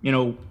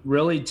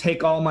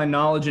take all my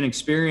knowledge and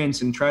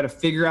experience and try to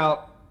figure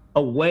out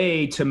a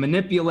way to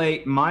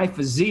manipulate my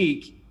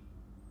physique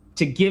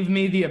to give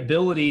me the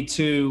ability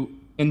to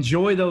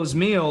enjoy those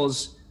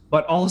meals,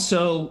 but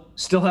also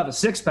still have a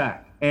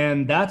six-pack.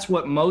 And that's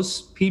what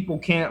most people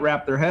can't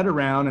wrap their head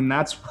around. And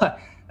that's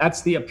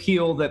the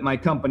appeal that my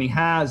company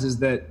has, is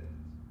that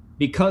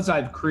because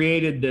I've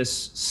created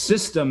this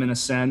system, in a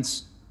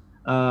sense,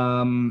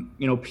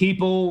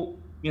 people,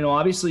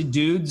 obviously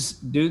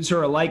dudes who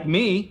are like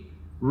me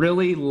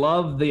really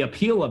love the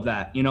appeal of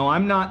that.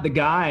 I'm not the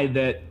guy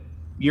that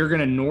you're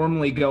going to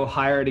normally go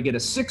hire to get a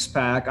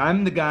six-pack.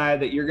 I'm the guy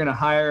that you're going to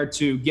hire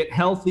to get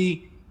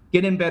healthy,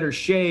 get in better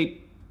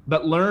shape,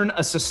 but learn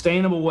a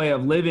sustainable way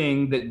of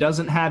living that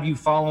doesn't have you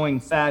following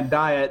fad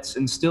diets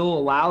and still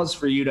allows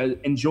for you to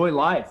enjoy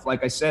life.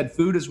 Like I said,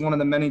 food is one of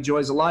the many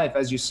joys of life.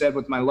 As you said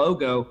with my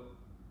logo,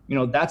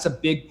 that's a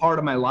big part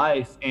of my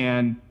life.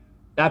 And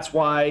that's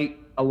why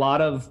a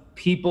lot of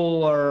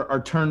people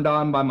are turned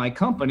on by my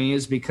company,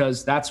 is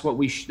because that's what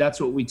we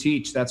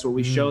teach. That's what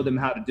we show them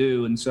how to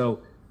do. And so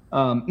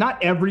not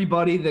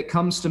everybody that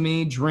comes to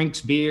me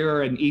drinks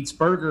beer and eats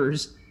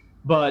burgers,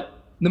 but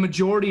the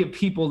majority of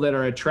people that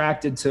are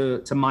attracted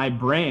to my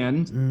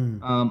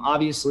brand,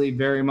 obviously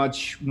very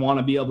much want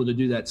to be able to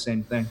do that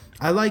same thing.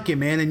 I like it,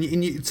 man.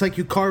 And it's like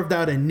you carved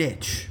out a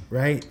niche,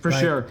 right? For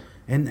sure.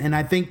 And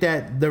I think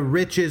that the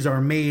riches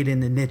are made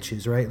in the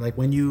niches, right? Like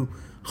when you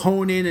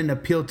hone in and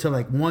appeal to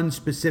like one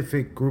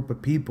specific group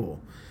of people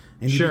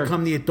and you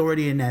become the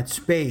authority in that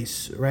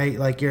space, right?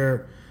 Like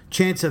your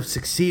chance of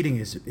succeeding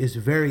is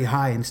very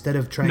high instead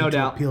of trying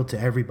to appeal to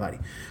everybody.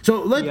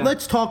 So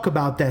let's talk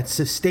about that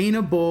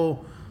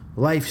sustainable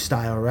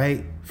lifestyle,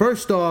 right?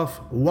 First off,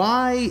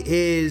 why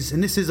is,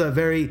 and this is a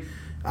very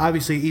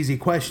obviously easy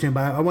question,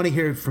 but I want to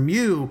hear it from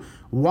you,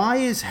 why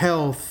is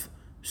health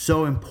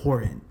so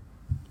important?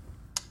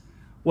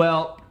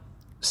 Well,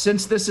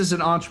 since this is an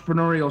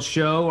entrepreneurial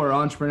show or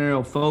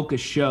entrepreneurial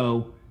focused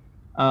show,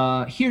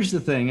 here's the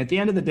thing. At the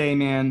end of the day,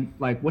 man,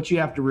 like what you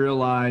have to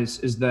realize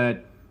is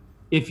that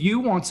if you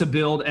want to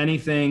build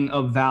anything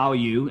of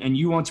value and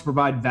you want to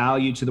provide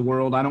value to the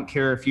world, I don't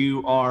care if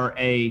you are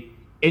a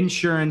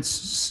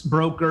insurance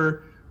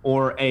broker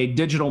or a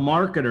digital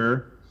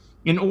marketer,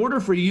 in order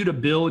for you to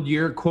build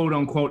your quote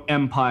unquote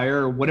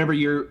empire, or whatever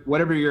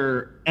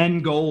your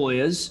end goal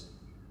is,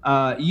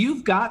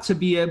 you've got to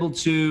be able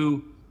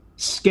to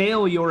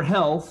scale your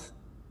health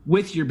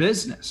with your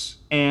business.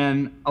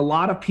 And a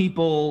lot of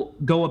people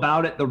go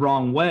about it the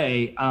wrong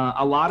way.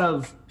 A lot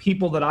of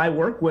people that I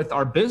work with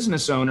are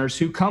business owners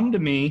who come to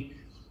me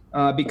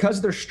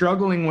because they're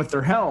struggling with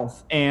their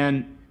health.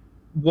 And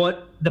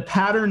what the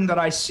pattern that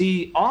I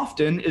see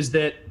often is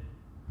that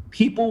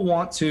people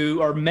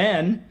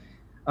men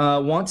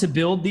want to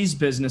build these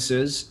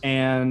businesses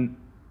and,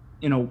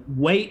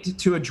 wait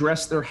to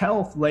address their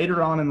health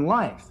later on in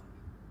life.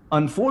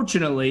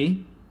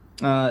 Unfortunately,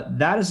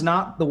 that is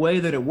not the way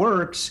that it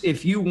works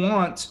if you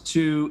want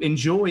to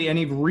enjoy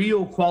any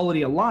real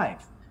quality of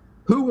life.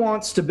 Who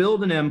wants to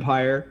build an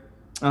empire,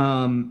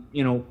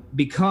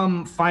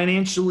 become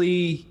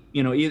financially,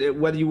 either,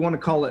 whether you want to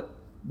call it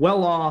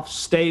well-off,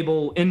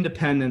 stable,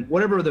 independent,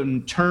 whatever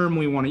the term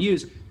we want to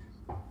use,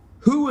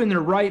 who in their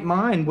right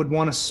mind would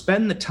want to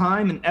spend the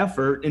time and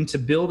effort into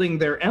building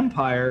their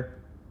empire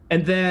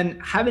and then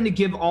having to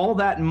give all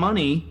that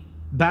money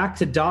back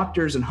to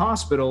doctors and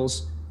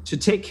hospitals to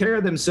take care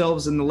of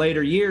themselves in the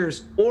later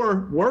years,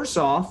 or worse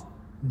off,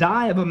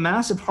 die of a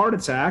massive heart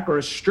attack or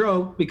a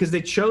stroke because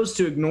they chose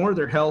to ignore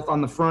their health on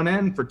the front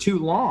end for too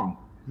long.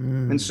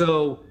 And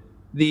so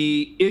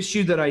the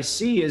issue that I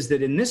see is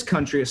that in this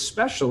country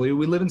especially,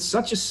 we live in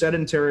such a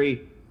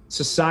sedentary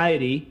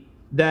society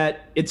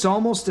that it's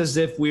almost as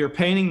if we are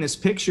painting this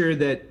picture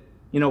that,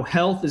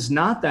 health is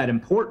not that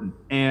important.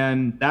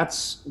 And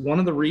that's one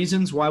of the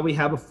reasons why we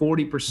have a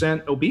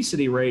 40%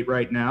 obesity rate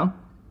right now.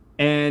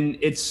 And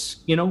it's,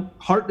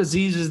 heart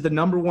disease is the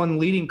number one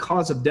leading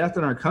cause of death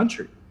in our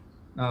country.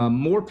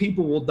 More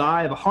people will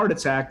die of a heart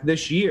attack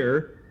this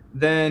year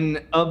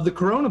than of the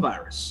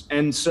coronavirus.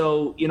 And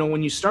so,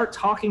 when you start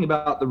talking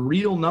about the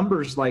real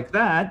numbers like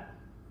that,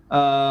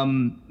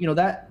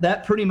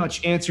 that pretty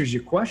much answers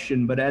your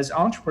question. But as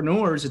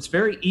entrepreneurs, it's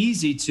very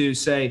easy to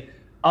say,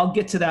 I'll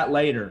get to that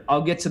later.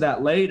 I'll get to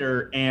that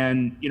later.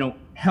 And,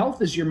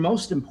 health is your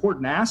most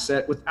important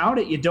asset. Without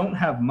it, you don't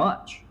have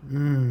much.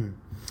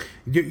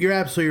 You're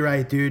absolutely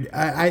right, dude.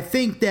 I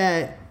think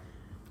that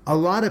a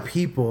lot of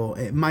people,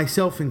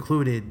 myself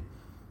included,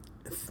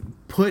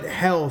 put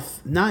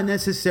health not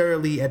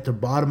necessarily at the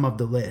bottom of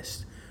the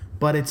list,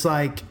 but it's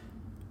like,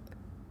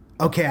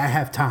 okay, I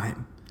have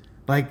time.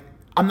 Like,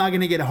 I'm not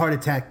going to get a heart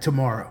attack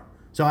tomorrow.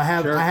 So I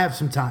have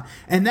some time.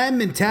 And that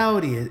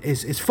mentality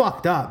is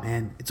fucked up,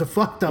 man. It's a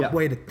fucked up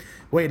way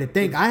to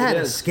think. I had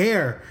a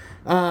scare.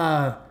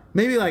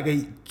 Maybe like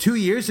 2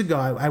 years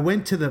ago, I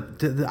went to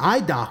the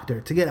eye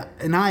doctor to get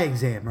an eye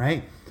exam,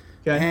 right?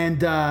 Okay.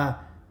 And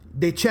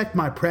they checked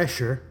my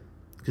pressure,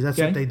 because that's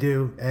what they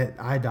do at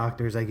eye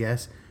doctors, I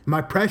guess.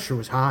 My pressure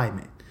was high,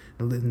 man.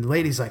 And the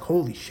lady's like,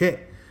 holy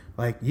shit.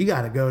 Like, you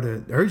got to go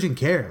to urgent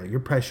care. Like, your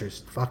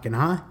pressure's fucking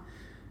high.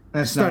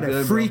 I started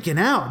freaking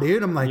out,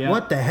 dude. I'm like,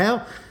 what the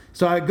hell?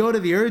 So I go to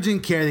the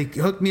urgent care. They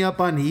hook me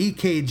up on the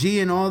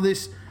EKG and all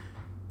this.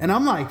 And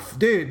I'm like,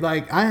 dude,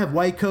 like, I have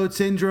white coat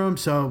syndrome.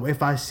 So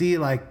if I see,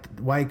 like,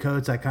 white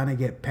coats, I kind of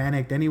get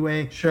panicked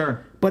anyway.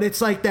 Sure. But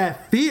it's like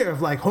that fear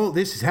of, like, oh,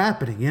 this is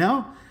happening,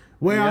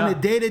 Where on a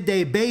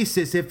day-to-day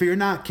basis, if you're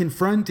not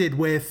confronted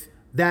with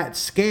that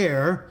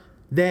scare,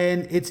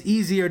 then it's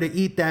easier to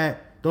eat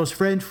those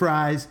French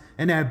fries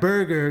and that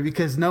burger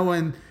because no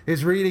one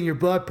is reading your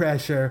blood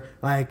pressure.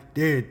 Like,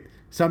 dude,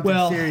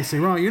 something's seriously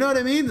wrong. You know what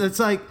I mean? It's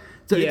like,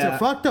 it's a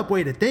fucked up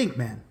way to think,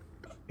 man.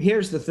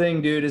 Here's the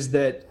thing, dude, is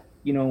that,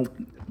 high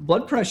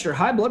blood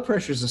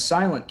pressure is a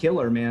silent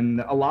killer,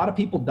 man. A lot of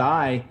people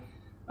die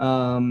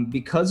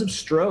because of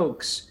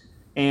strokes,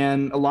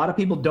 and a lot of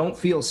people don't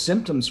feel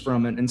symptoms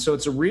from it. And so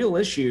it's a real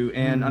issue.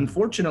 And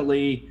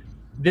unfortunately,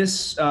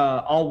 this,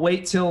 I'll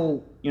wait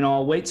till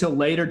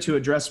later to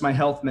address my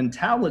health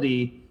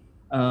mentality.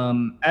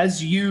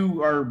 As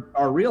you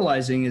are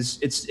realizing,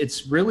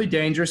 it's really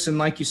dangerous. And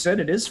like you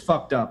said, it is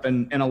fucked up.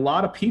 And a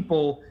lot of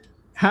people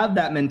have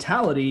that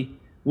mentality,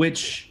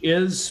 which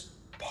is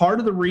part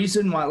of the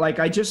reason why, like,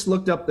 I just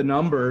looked up the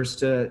numbers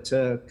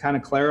to kind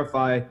of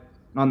clarify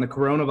on the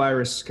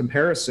coronavirus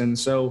comparison.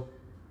 So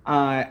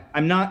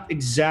I'm not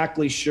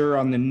exactly sure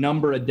on the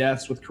number of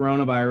deaths with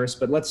coronavirus,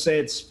 but let's say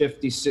it's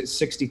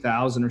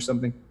 60,000 or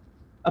something.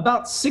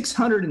 About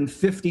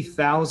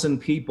 650,000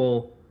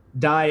 people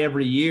die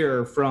every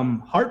year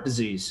from heart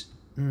disease.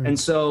 And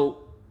so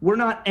we're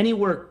not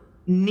anywhere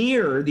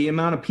near the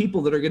amount of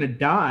people that are going to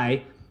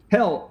die.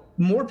 Hell,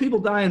 more people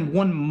die in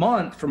 1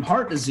 month from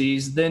heart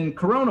disease than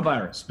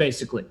coronavirus,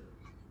 basically.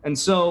 And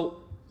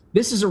so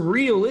this is a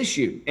real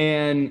issue.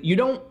 And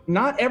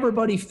not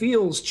everybody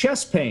feels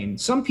chest pain.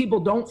 Some people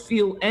don't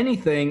feel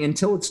anything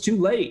until it's too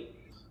late.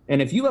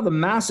 And if you have a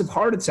massive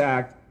heart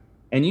attack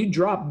and you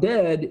drop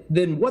dead,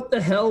 then what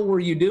the hell were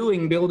you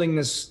doing building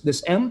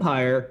this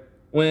empire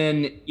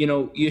when,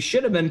 you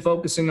should have been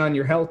focusing on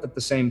your health at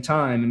the same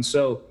time? And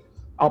so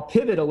I'll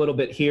pivot a little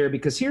bit here,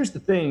 because here's the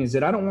thing, is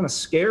that I don't want to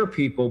scare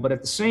people, but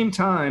at the same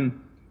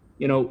time,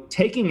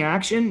 taking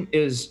action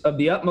is of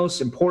the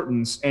utmost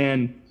importance.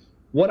 And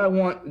what I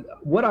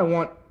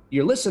want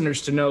your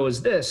listeners to know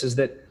is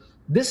that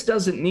this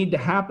doesn't need to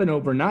happen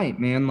overnight,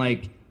 man.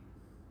 Like,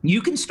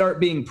 you can start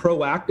being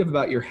proactive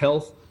about your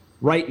health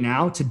right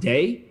now,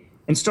 today,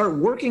 and start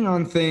working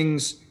on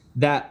things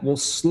that will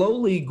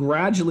slowly,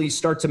 gradually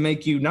start to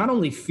make you not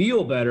only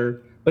feel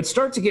better, but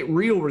start to get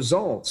real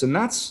results. And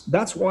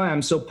that's why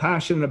I'm so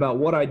passionate about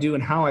what I do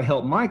and how I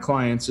help my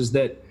clients, is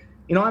that,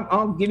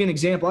 I'll give you an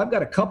example. I've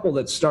got a couple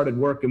that started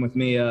working with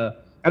me. I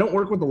don't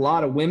work with a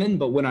lot of women,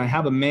 but when I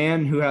have a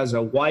man who has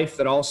a wife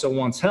that also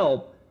wants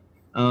help,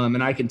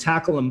 and I can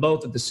tackle them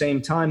both at the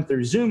same time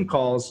through Zoom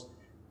calls,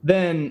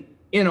 then,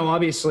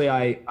 obviously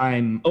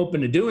I'm open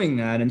to doing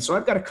that. And so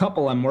I've got a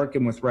couple I'm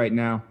working with right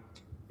now.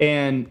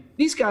 And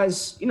these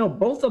guys,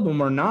 both of them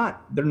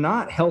they're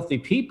not healthy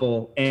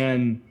people.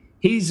 And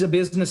he's a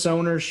business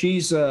owner.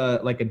 She's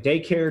like a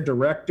daycare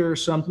director or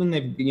something.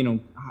 They've,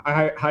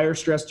 higher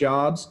stress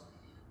jobs.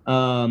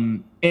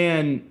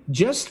 And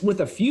just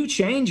with a few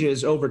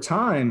changes over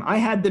time, I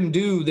had them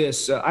do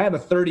this. I have a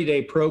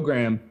 30-day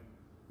program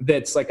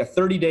that's like a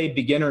 30-day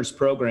beginner's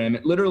program.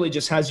 It literally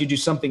just has you do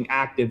something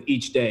active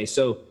each day.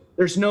 So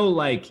there's no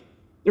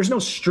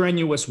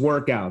strenuous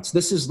workouts.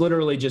 This is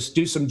literally just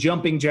do some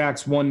jumping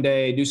jacks one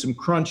day, do some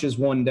crunches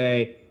one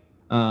day,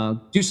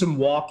 do some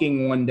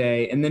walking one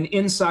day. And then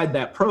inside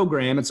that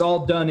program, it's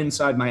all done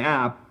inside my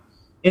app.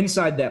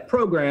 Inside that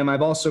program,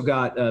 I've also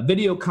got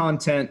video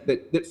content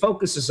that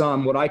focuses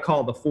on what I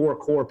call the 4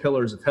 core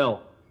pillars of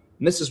health.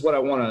 And this is what I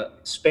want to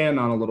expand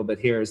on a little bit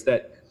here, is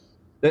that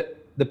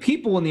the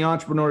people in the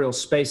entrepreneurial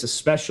space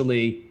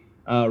especially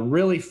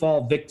really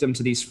fall victim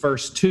to these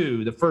first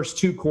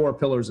two core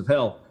pillars of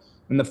health.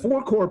 And the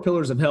 4 core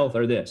pillars of health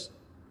are this: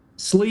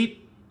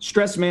 sleep,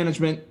 stress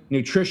management,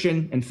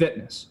 nutrition, and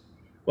fitness.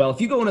 Well,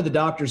 if you go into the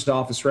doctor's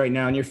office right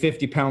now and you're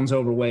 50 pounds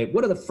overweight,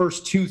 what are the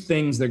first 2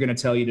 things they're going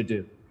to tell you to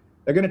do?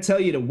 They're going to tell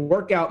you to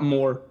work out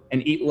more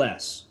and eat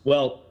less.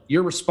 Well,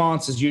 your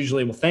response is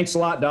usually, well, thanks a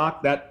lot,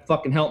 doc. That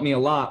fucking helped me a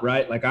lot,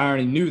 right? Like, I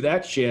already knew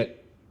that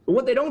shit. But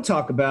what they don't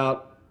talk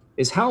about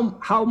is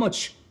how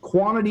much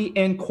quantity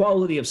and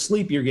quality of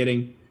sleep you're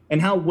getting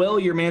and how well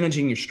you're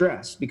managing your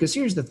stress. Because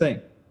here's the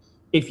thing.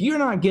 If you're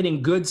not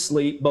getting good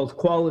sleep, both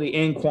quality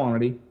and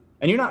quantity,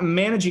 and you're not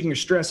managing your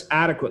stress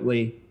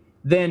adequately,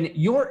 then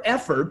your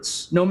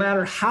efforts, no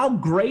matter how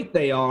great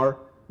they are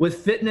with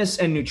fitness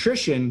and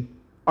nutrition,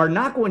 are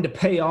not going to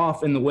pay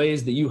off in the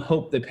ways that you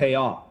hope they pay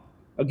off.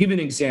 I'll give you an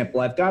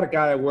example. I've got a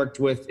guy I worked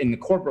with in the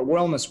corporate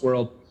wellness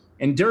world,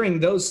 and during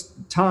those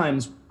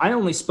times, I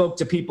only spoke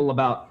to people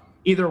about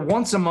either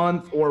once a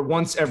month or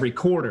once every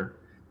quarter.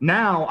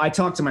 Now I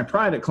talk to my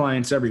private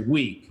clients every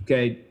week,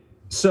 okay?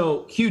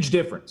 So huge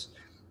difference.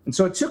 And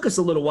so it took us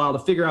a little while to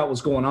figure out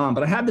what's going on,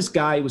 but I had this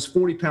guy, he was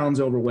 40 pounds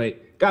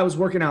overweight. Guy was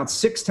working out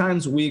 6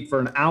 times a week for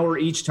an hour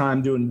each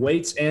time doing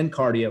weights and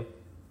cardio,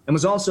 and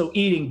was also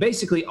eating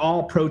basically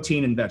all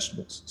protein and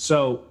vegetables.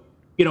 So,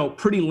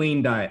 pretty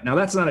lean diet. Now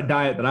that's not a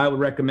diet that I would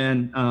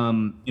recommend.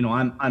 I'm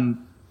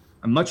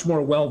much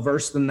more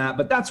well-versed than that,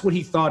 but that's what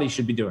he thought he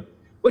should be doing,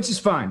 which is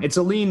fine. It's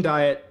a lean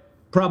diet,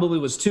 probably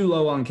was too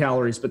low on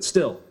calories, but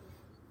still.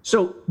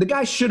 So the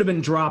guy should have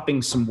been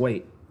dropping some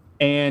weight,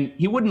 and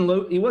he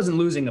wasn't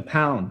losing a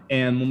pound.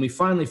 And when we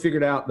finally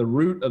figured out the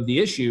root of the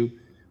issue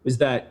was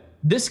that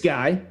this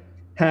guy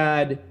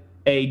had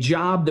a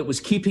job that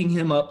was keeping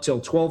him up till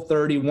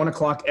 12:30, 1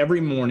 o'clock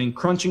every morning,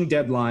 crunching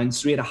deadlines.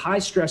 So he had a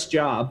high-stress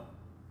job,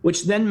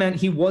 which then meant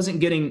he wasn't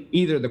getting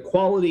either the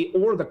quality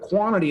or the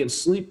quantity of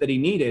sleep that he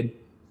needed.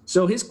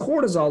 So his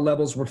cortisol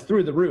levels were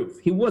through the roof.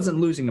 He wasn't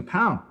losing a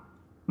pound.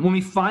 When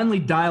we finally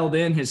dialed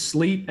in his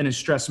sleep and his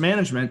stress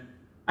management,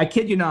 I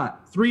kid you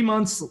not, 3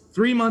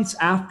 months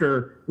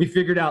after we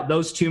figured out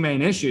those two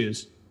main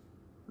issues,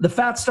 the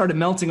fat started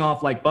melting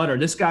off like butter.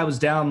 This guy was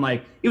down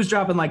he was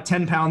dropping like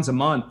 10 pounds a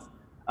month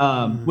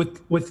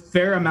with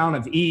fair amount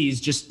of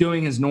ease, just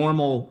doing his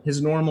normal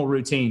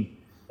routine.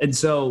 And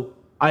so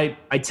I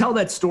tell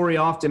that story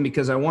often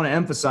because I want to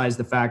emphasize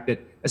the fact that,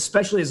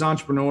 especially as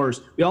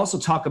entrepreneurs, we also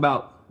talk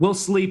about we'll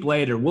sleep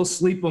later. We'll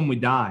sleep when we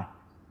die.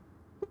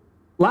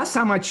 Last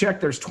time I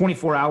checked, there's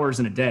 24 hours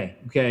in a day,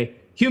 okay?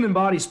 Human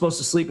body's supposed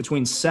to sleep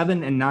between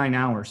 7 and 9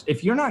 hours.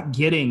 If you're not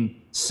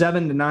getting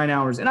 7 to 9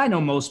 hours, and I know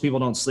most people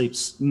don't sleep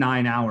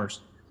 9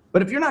 hours,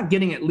 but if you're not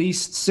getting at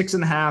least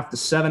 6.5 to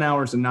 7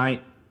 hours a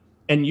night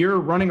and you're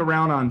running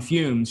around on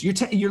fumes,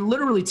 you're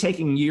literally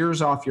taking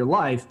years off your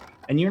life,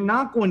 and you're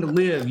not going to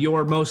live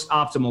your most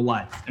optimal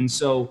life. And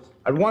so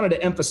I wanted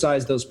to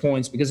emphasize those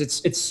points because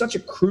it's such a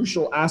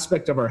crucial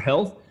aspect of our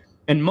health,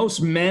 and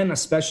most men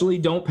especially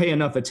don't pay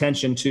enough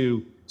attention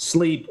to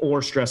sleep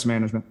or stress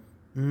management.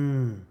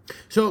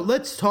 So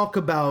let's talk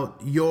about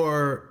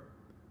your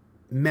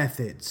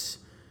methods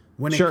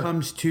when it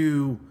comes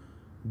to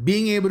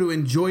being able to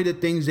enjoy the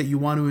things that you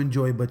want to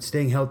enjoy, but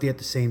staying healthy at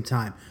the same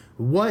time.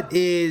 What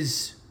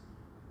is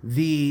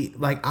the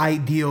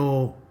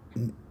ideal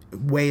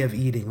way of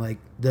eating, like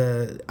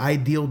the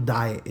ideal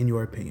diet in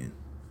your opinion?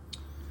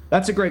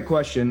 That's a great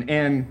question.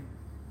 And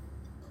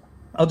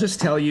I'll just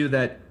tell you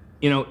that,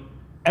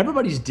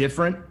 everybody's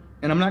different.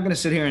 And I'm not going to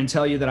sit here and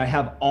tell you that I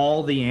have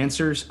all the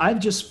answers. I've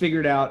just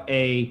figured out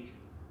a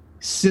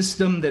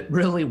system that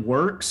really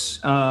works.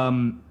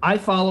 I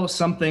follow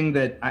something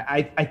that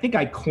I think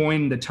I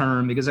coined the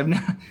term because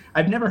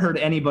I've never heard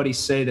anybody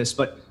say this,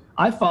 but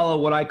I follow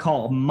what I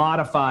call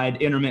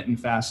modified intermittent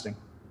fasting.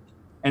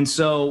 And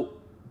so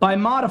by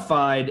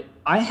modified,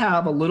 I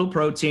have a little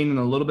protein and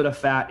a little bit of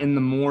fat in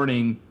the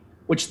morning,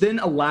 which then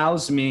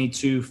allows me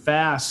to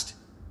fast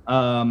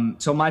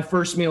till my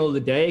first meal of the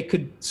day.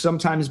 Could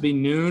sometimes be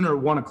noon or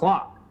 1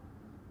 o'clock.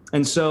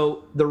 And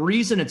so the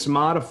reason it's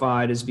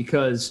modified is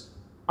because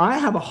I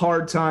have a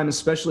hard time,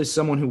 especially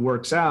someone who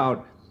works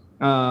out,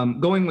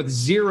 going with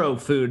zero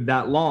food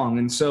that long.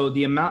 And so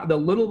the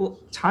little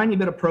tiny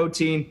bit of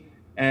protein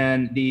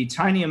and the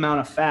tiny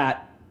amount of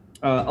fat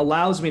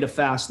allows me to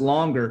fast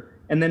longer.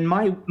 And then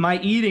my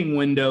eating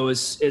window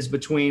is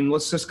between,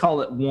 let's just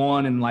call it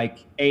 1 and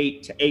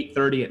 8 to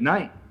 8:30 at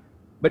night.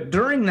 But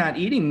during that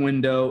eating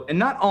window, and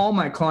not all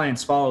my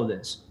clients follow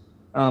this,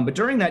 but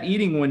during that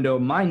eating window,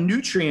 my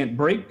nutrient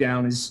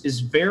breakdown is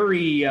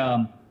very,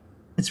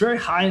 it's very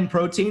high in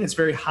protein. It's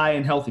very high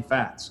in healthy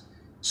fats.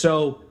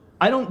 So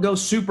I don't go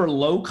super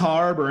low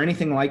carb or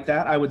anything like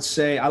that. I would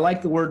say I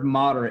like the word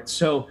moderate.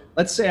 So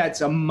let's say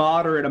it's a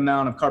moderate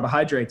amount of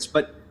carbohydrates,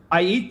 but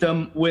I eat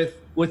them with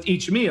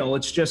each meal.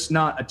 It's just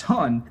not a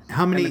ton.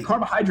 How many? And the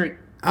carbohydrate.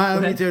 I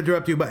don't mean to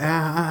interrupt you, but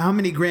how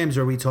many grams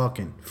are we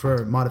talking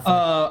for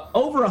modified?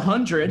 Over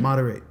 100.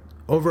 Moderate.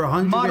 Over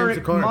 100 grams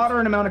of carbs.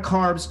 Moderate amount of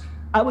carbs.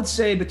 I would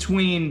say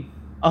between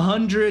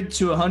 100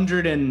 to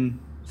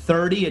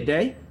 130 a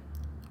day.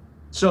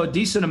 So a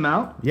decent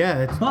amount.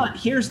 Yeah. But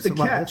here's the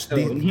catch, though.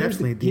 And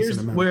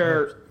here's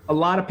where a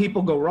lot of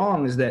people go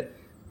wrong is that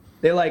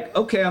they're like,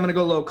 okay, I'm going to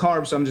go low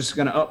carb, so I'm just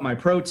going to up my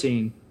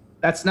protein.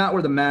 That's not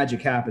where the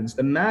magic happens.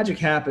 The magic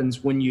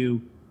happens when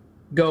you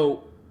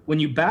go when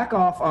you back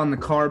off on the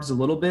carbs a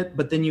little bit,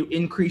 but then you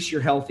increase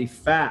your healthy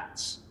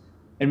fats.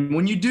 And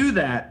when you do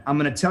that, I'm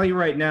going to tell you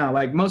right now,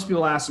 like most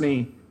people ask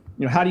me,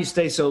 how do you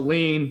stay so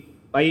lean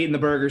by eating the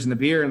burgers and the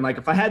beer? And like,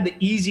 if I had the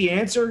easy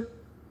answer,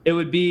 it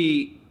would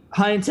be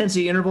high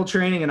intensity interval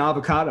training and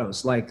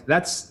avocados. Like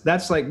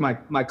that's like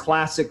my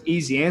classic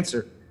easy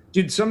answer.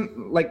 Dude,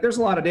 there's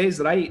a lot of days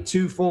that I eat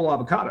 2 full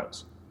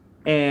avocados.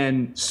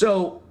 And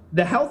so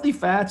the healthy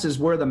fats is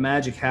where the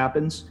magic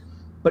happens.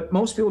 But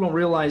most people don't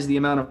realize the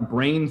amount of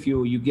brain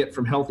fuel you get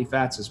from healthy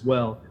fats as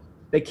well.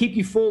 They keep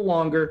you full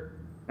longer.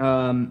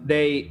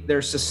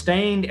 They're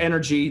sustained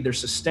energy. They're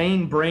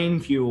sustained brain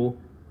fuel.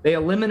 They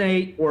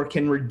eliminate or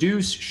can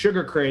reduce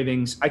sugar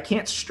cravings. I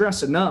can't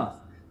stress enough.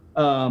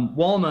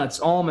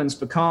 Walnuts, almonds,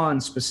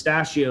 pecans,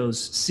 pistachios,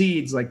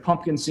 seeds like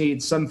pumpkin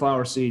seeds,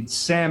 sunflower seeds,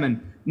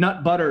 salmon,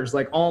 nut butters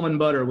like almond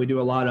butter we do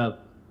a lot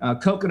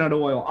of, coconut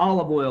oil,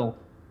 olive oil,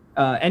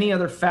 any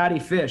other fatty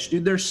fish.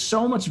 Dude, there's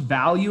so much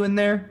value in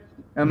there.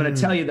 I'm going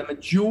to tell you, the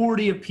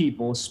majority of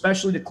people,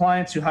 especially the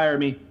clients who hire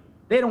me,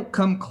 they don't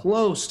come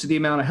close to the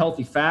amount of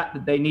healthy fat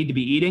that they need to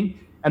be eating.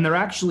 And they're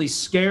actually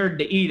scared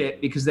to eat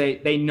it because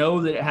they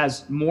know that it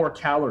has more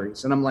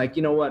calories. And I'm like,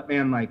 you know what,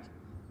 man, like,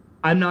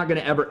 I'm not going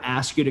to ever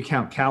ask you to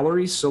count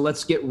calories. So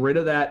let's get rid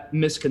of that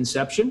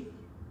misconception.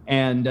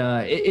 And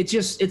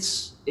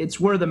it's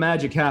where the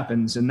magic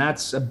happens. And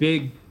that's a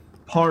big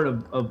part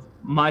of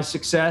my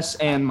success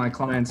and my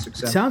client's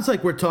success. Sounds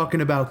like we're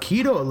talking about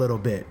keto a little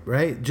bit,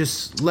 right?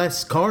 Just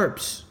less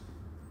carbs.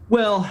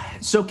 Well,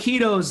 so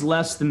keto is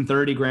less than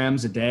 30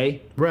 grams a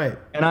day. Right.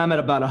 And I'm at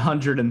about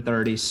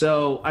 130.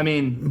 So, I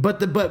mean...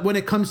 But when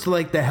it comes to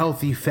like the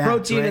healthy fats,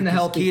 protein, right? And the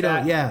healthy keto,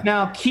 fat. Yeah.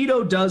 Now,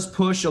 keto does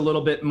push a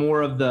little bit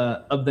more of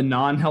the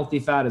non-healthy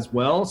fat as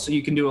well. So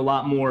you can do a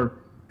lot more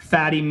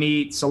fatty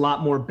meats, a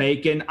lot more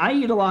bacon. I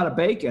eat a lot of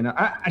bacon.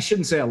 I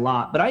shouldn't say a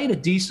lot, but I eat a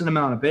decent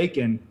amount of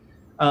bacon.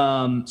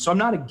 So I'm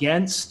not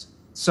against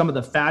some of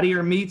the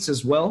fattier meats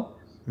as well.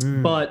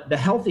 But the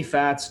healthy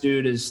fats,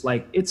 dude, is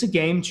like, it's a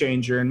game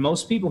changer. And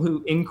most people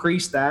who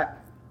increase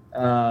that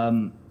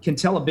can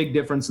tell a big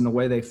difference in the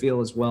way they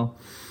feel as well.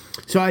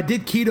 So I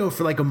did keto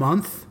for like a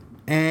month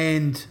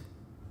and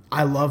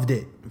I loved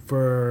it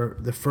for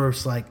the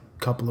first like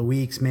couple of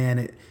weeks,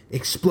 man.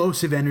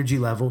 Explosive energy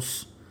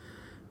levels.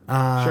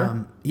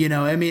 Sure.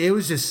 I mean, it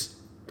was just,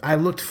 I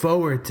looked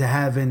forward to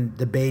having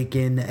the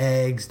bacon, the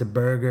eggs, the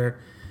burger.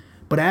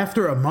 But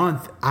after a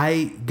month,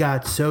 I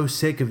got so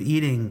sick of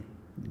eating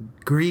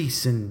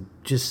grease and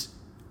just,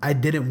 I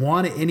didn't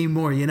want it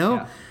anymore,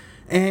 Yeah.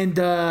 And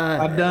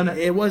I've done it.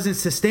 It wasn't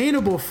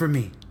sustainable for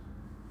me.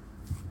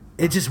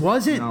 It just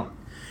wasn't. No.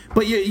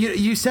 But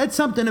you said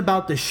something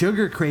about the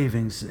sugar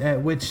cravings,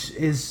 which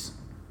is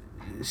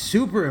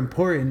super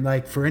important,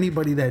 like for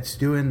anybody that's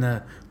doing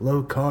the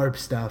low carb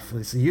stuff.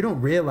 Listen, you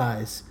don't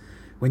realize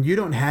when you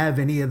don't have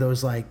any of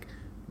those like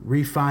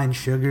refined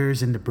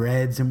sugars in the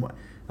breads and what,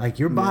 like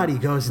your body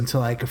goes into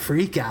like a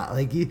freak out.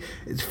 Like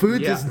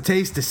food doesn't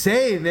taste the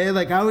same, man.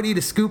 Like I would eat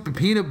a scoop of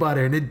peanut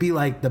butter and it'd be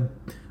like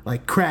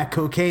crack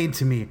cocaine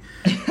to me,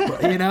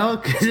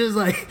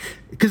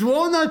 because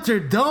walnuts are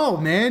dull,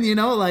 man.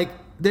 Like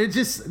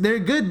they're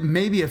good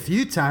maybe a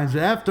few times,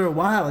 but after a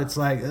while it's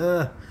like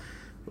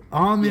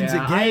almonds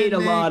again. I eat a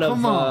lot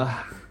Come of. on.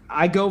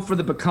 I go for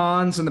the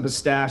pecans and the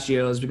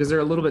pistachios because they're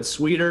a little bit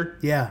sweeter.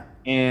 Yeah.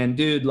 And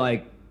dude,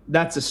 like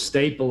that's a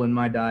staple in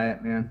my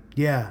diet, man.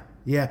 Yeah.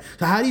 Yeah.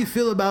 So how do you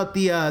feel about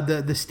the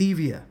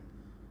stevia?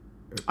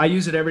 I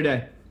use it every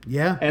day.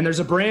 Yeah. And there's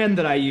a brand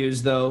that I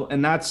use though,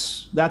 and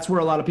that's where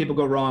a lot of people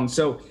go wrong.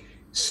 So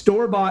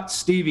store-bought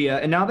stevia,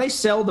 and now they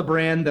sell the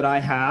brand that I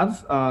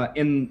have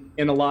in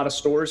a lot of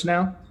stores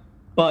now,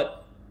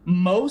 but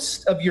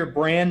most of your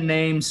brand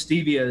name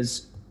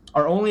stevias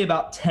are only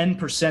about 10%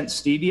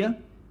 stevia,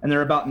 and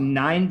they're about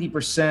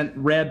 90%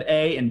 Reb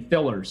A and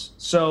fillers.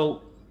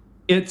 So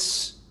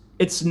it's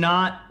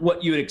not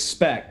what you would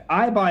expect.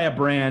 I buy a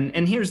brand,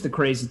 and here's the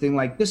crazy thing,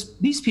 like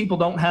these people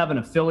don't have an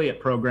affiliate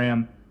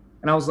program.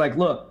 And I was like,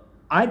 look,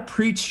 I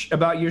preach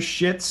about your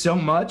shit so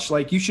much,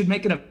 like you should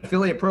make an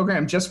affiliate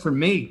program just for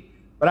me.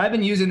 But I've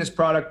been using this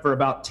product for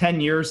about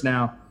 10 years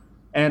now,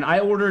 and I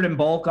order it in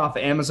bulk off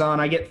of Amazon.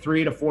 I get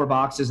 3 to 4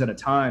 boxes at a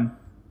time,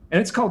 and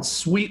it's called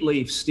Sweet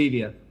Leaf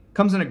Stevia.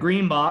 Comes in a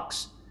green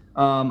box.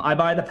 I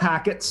buy the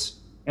packets,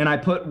 and I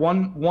put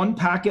one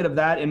packet of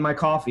that in my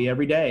coffee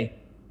every day.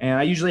 And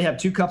I usually have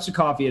 2 cups of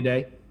coffee a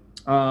day.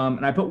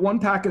 And I put 1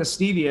 packet of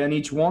stevia in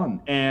each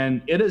one.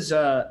 And it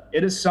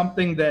is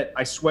something that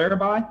I swear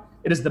by.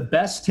 It is the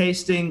best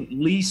tasting,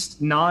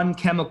 least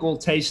non-chemical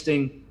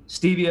tasting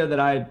stevia that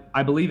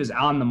I believe is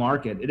on the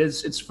market.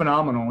 It's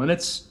phenomenal. And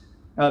it's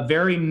a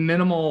very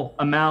minimal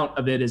amount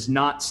of it is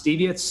not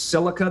stevia. It's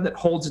silica that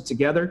holds it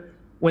together.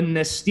 When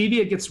this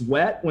stevia gets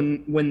wet,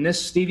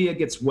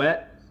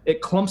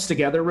 it clumps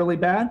together really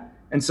bad.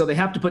 And so they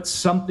have to put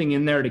something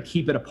in there to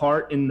keep it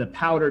apart in the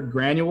powdered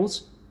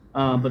granules.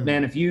 But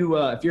man, if you're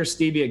a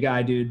stevia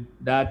guy, dude,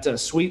 that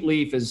Sweet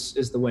Leaf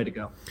is the way to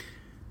go.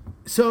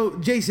 So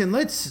Jason,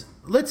 let's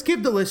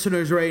give the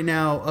listeners right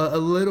now a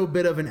little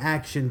bit of an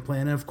action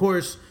plan. And of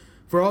course,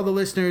 for all the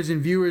listeners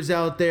and viewers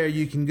out there,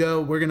 you can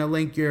go. We're going to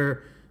link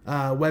your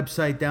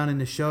website down in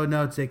the show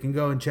notes. They can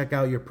go and check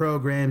out your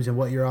programs and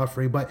what you're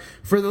offering. But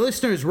for the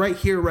listeners right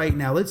here, right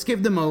now, let's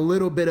give them a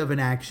little bit of an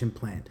action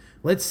plan.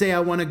 Let's say I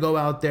want to go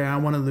out there and I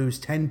want to lose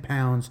 10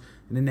 pounds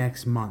in the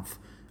next month.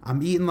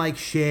 I'm eating like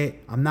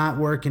shit. I'm not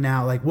working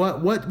out. Like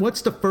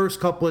what's the first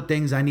couple of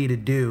things I need to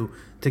do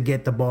to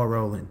get the ball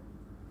rolling?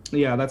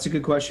 Yeah, that's a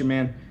good question,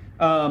 man.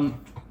 I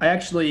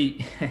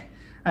actually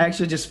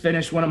just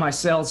finished one of my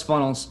sales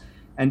funnels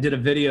and did a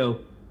video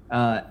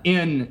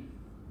in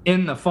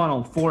the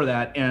funnel for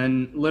that,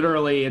 and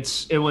literally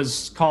it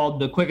was called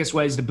The Quickest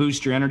Ways to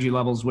Boost Your Energy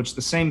Levels, which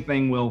the same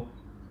thing will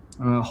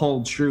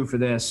hold true for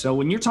this. So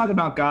when you're talking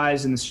about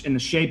guys in the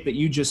shape that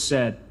you just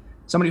said,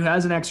 somebody who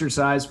hasn't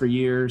exercised for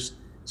years,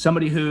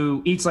 somebody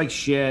who eats like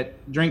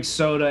shit, drinks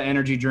soda,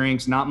 energy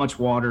drinks, not much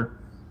water,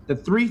 the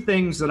three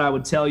things that I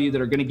would tell you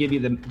that are going to give you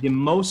the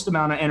most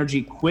amount of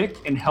energy quick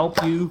and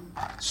help you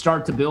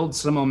start to build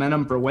some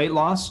momentum for weight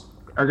loss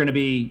are going to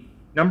be,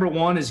 number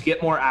one is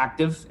get more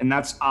active, and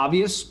that's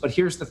obvious. But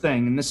here's the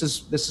thing, and this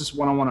is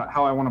what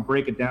how I want to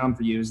break it down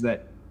for you, is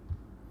that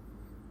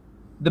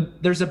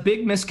there's a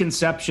big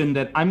misconception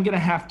that I'm going to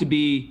have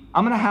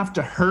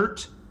to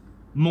hurt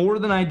more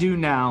than I do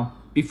now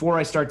before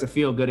I start to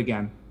feel good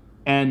again.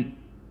 And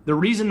the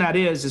reason that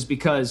is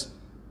because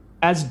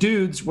as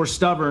dudes, we're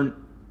stubborn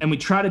and we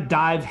try to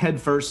dive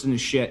headfirst into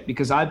shit,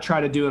 because I've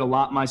tried to do it a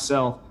lot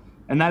myself,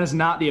 and that is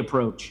not the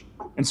approach.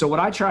 And so what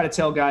I try to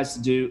tell guys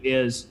to do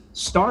is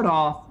start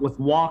off with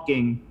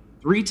walking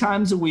 3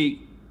 times a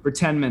week for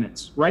 10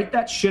 minutes. Write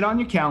that shit on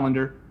your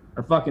calendar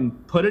or fucking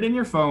put it in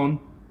your phone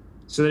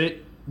so that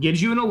it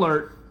gives you an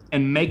alert,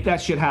 and make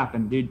that shit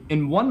happen, dude.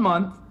 In 1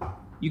 month,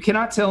 you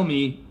cannot tell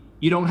me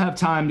you don't have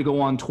time to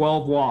go on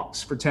 12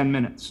 walks for 10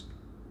 minutes.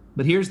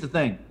 But here's the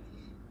thing.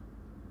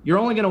 You're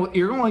only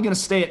gonna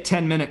stay at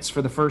 10 minutes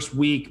for the first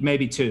week,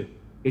 maybe 2,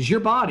 because your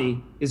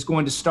body is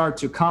going to start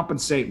to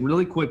compensate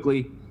really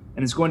quickly,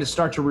 and it's going to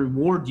start to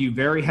reward you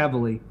very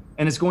heavily,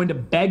 and it's going to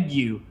beg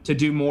you to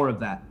do more of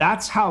that.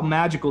 That's how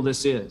magical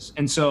this is.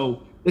 And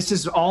so this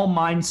is all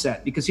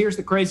mindset, because here's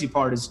the crazy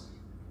part is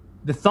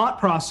the thought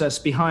process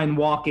behind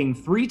walking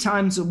 3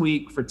 times a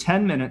week for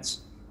 10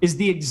 minutes is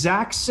the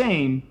exact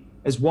same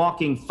as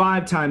walking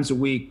 5 times a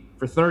week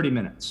for 30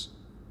 minutes.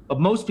 But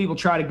most people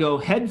try to go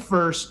head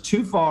first,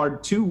 too far,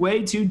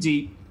 way too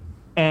deep,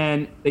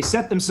 and they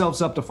set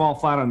themselves up to fall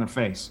flat on their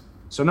face.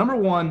 So number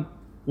one,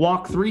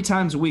 walk 3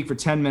 times a week for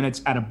 10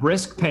 minutes at a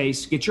brisk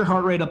pace, get your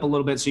heart rate up a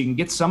little bit so you can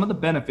get some of the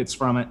benefits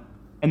from it,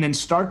 and then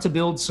start to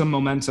build some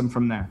momentum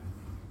from there.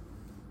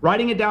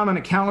 Writing it down on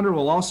a calendar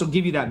will also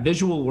give you that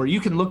visual where you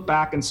can look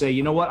back and say,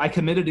 you know what, I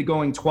committed to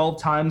going 12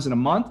 times in a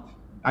month.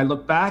 I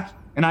look back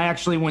and I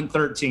actually went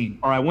 13,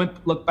 or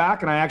look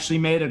back and I actually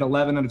made it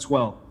 11 out of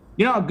 12.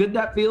 You know how good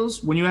that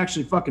feels when you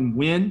actually fucking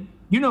win?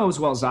 You know as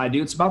well as I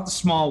do, it's about the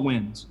small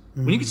wins.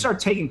 Mm-hmm. When you can start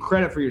taking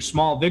credit for your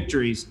small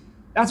victories,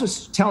 that's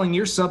what's telling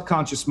your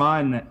subconscious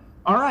mind that,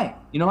 all right,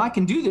 you know, I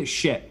can do this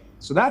shit.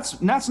 So that's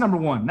number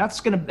one.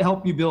 That's going to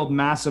help you build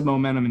massive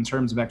momentum in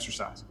terms of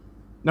exercise.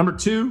 Number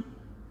 2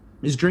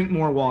 is drink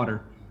more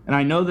water. And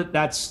I know that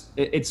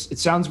it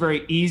sounds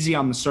very easy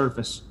on the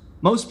surface.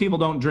 Most people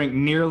don't drink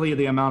nearly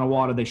the amount of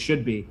water they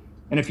should be.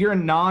 And if you're a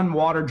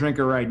non-water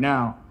drinker right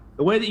now,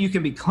 the way that you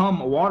can become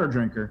a water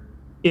drinker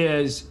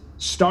is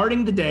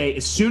starting the day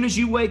as soon as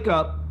you wake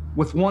up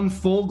with 1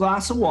 full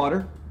glass of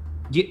water.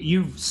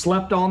 You've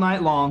slept all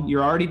night long.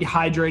 You're already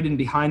dehydrated and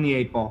behind the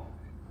 8 ball.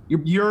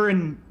 Your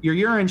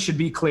urine should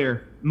be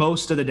clear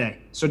most of the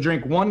day. So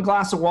drink 1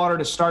 glass of water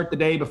to start the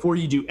day before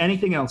you do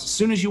anything else, as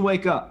soon as you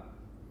wake up.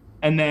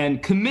 And then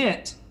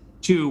commit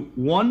to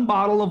 1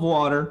 bottle of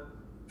water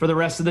for the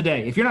rest of the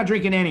day. If you're not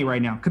drinking any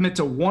right now, commit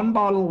to 1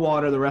 bottle of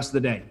water the rest of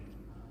the day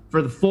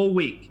for the full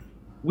week.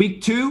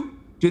 Week 2,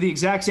 do the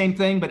exact same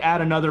thing, but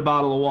add another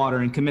bottle of water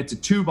and commit to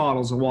 2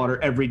 bottles of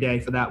water every day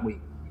for that week,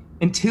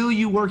 until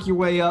you work your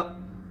way up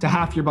to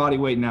half your body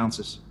weight in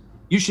ounces.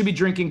 You should be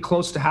drinking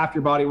close to half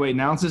your body weight in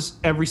ounces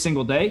every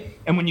single day.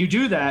 And when you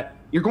do that,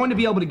 you're going to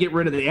be able to get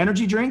rid of the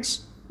energy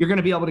drinks. You're going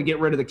to be able to get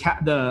rid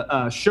of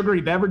the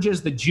sugary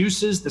beverages, the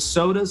juices, the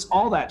sodas,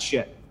 all that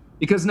shit.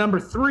 Because number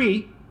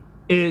 3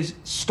 is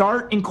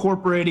start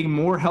incorporating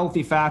more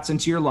healthy fats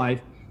into your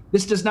life.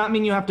 This does not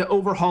mean you have to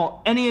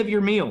overhaul any of your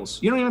meals.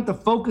 You don't even have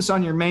to focus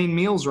on your main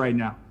meals right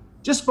now.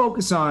 Just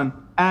focus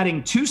on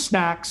adding 2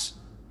 snacks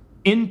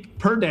in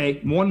per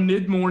day, 1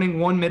 mid-morning,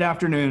 1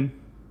 mid-afternoon,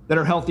 that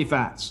are healthy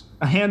fats.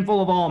 A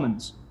handful of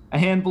almonds, a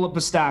handful of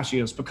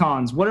pistachios,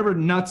 pecans, whatever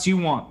nuts you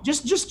want.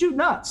 Just do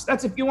nuts.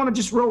 That's if you want to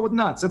just roll with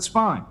nuts, that's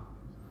fine.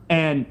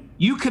 And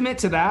you commit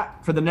to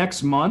that for the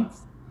next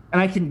month,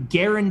 and I can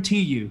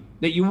guarantee you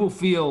that you will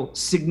feel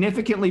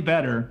significantly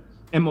better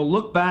and will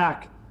look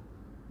back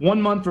 1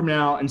 month from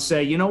now and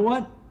say, you know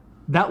what?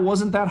 That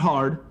wasn't that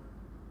hard.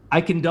 I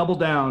can double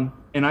down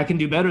and I can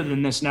do better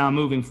than this now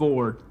moving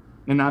forward.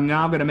 And I'm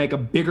now going to make a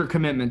bigger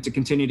commitment to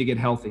continue to get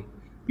healthy.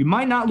 You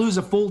might not lose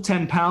a full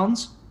 10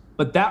 pounds,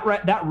 but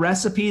that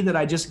recipe that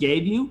I just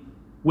gave you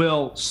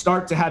will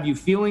start to have you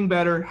feeling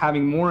better,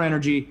 having more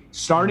energy,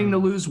 starting to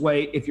lose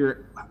weight if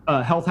your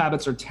health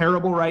habits are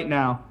terrible right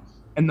now.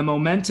 And the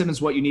momentum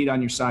is what you need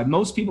on your side.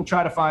 Most people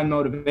try to find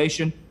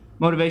motivation.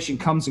 Motivation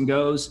comes and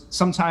goes.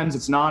 Sometimes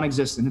it's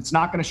non-existent. It's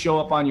not going to show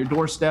up on your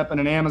doorstep in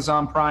an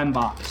Amazon Prime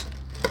box.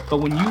 But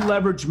when you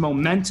leverage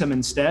momentum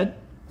instead,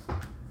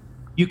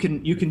 you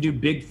can do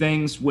big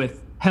things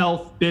with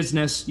health,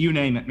 business, you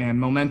name it, man.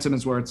 Momentum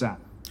is where it's at.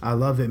 I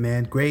love it,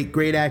 man.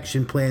 Great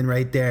action plan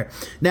right there.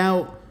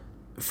 Now,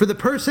 for the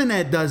person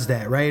that does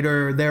that, right,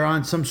 or they're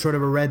on some sort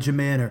of a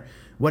regimen or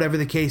whatever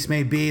the case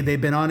may be,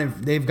 they've been on it,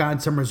 they've gotten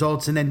some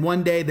results, and then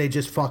one day they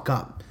just fuck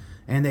up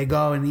and they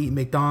go and eat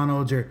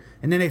McDonald's,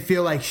 and then they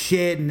feel like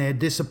shit and they're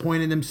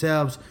disappointed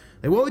themselves.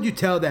 Like, what would you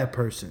tell that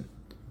person?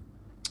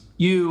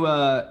 You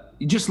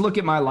just look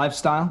at my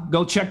lifestyle.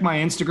 Go check my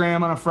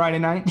Instagram on a Friday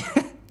night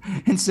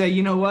and say,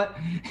 you know what?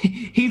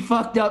 He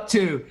fucked up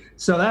too.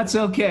 So that's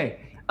okay.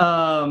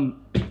 To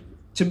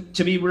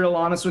be real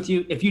honest with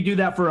you, if you do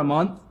that for a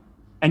month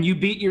and you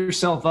beat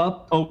yourself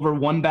up over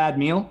one bad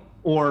meal,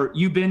 or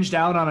you binged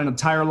out on an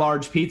entire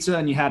large pizza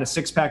and you had a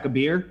 6-pack of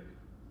beer,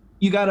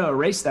 you got to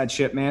erase that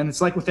shit, man.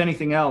 It's like with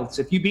anything else.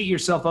 If you beat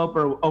yourself up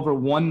over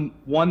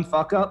one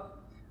fuck up,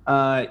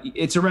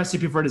 it's a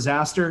recipe for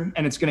disaster,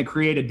 and it's going to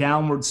create a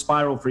downward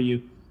spiral for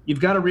you. You've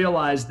got to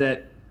realize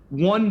that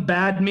one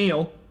bad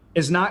meal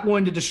is not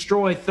going to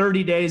destroy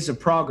 30 days of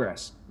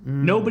progress.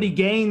 Nobody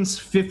gains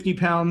 50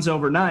 pounds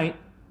overnight.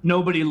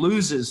 Nobody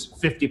loses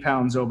 50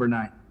 pounds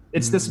overnight.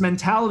 It's this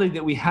mentality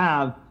that we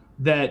have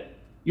that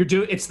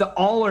it's the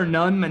all or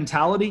none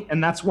mentality.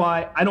 And that's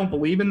why I don't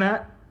believe in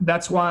that.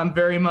 That's why I'm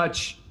very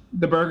much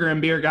the burger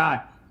and beer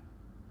guy.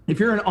 If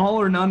you're an all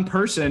or none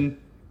person,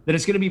 then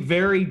it's going to be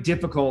very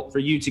difficult for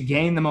you to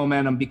gain the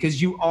momentum,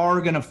 because you are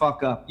going to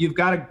fuck up. You've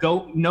got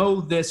to know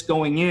this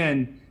going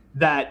in,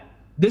 that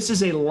this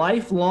is a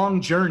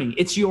lifelong journey.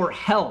 It's your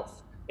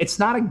health. It's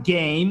not a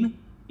game.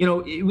 You know,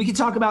 we can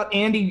talk about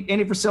Andy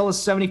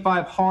Frisella's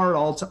 75 hard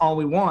all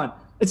we want.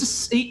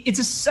 It's a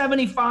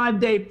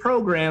 75-day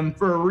program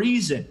for a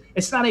reason.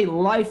 It's not a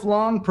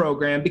lifelong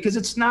program because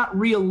it's not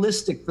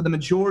realistic for the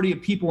majority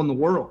of people in the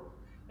world.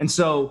 And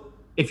so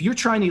if you're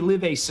trying to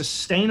live a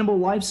sustainable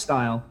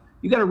lifestyle,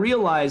 you got to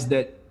realize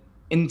that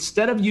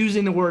instead of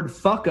using the word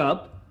fuck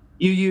up,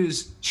 you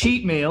use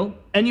cheat meal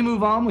and you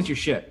move on with your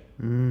shit.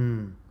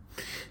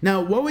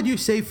 Now, what would you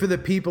say for the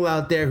people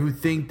out there who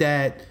think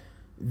that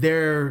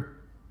they're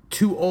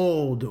too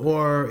old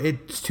or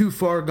it's too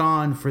far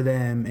gone for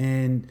them,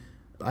 and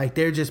like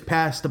they're just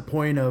past the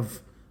point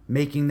of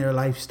making their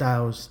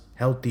lifestyles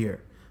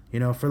healthier, you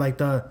know, for like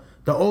the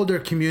older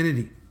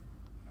community?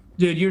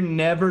 Dude, you're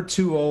never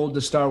too old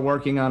to start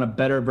working on a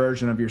better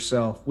version of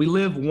yourself. We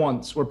live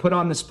once. We're put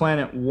on this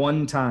planet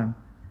one time.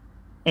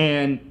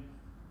 And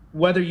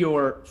whether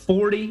you're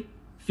 40,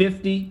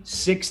 50,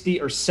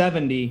 60, or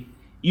 70,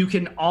 you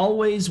can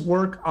always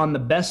work on the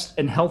best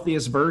and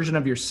healthiest version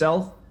of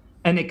yourself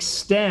and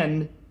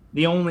extend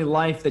the only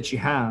life that you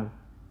have.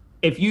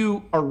 If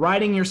you are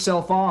writing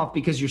yourself off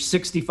because you're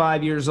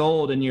 65 years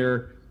old and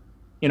you're,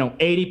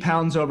 80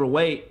 pounds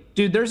overweight,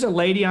 dude, there's a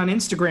lady on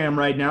Instagram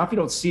right now, if you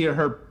don't see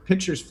her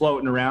pictures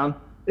floating around,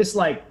 it's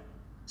like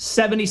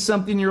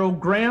 70-something-year-old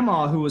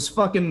grandma who was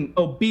fucking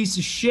obese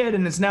as shit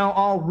and is now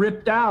all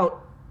ripped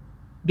out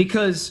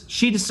because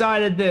she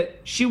decided that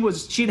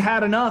she'd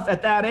had enough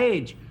at that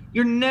age.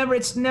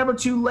 It's never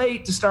too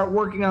late to start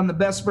working on the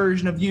best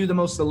version of you, the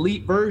most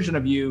elite version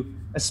of you,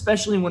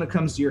 especially when it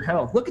comes to your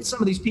health. Look at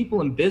some of these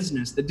people in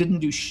business that didn't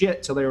do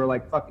shit till they were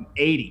like fucking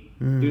 80.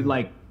 Dude,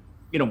 like,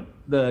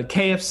 the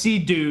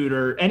KFC dude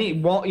or I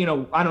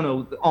don't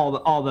know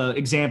all the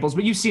examples,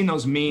 but you've seen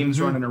those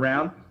memes running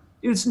around.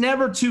 It's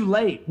never too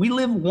late. We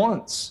live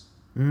once.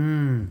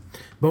 Boom.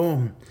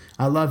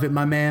 I love it,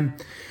 my man.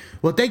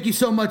 Well, thank you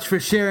so much for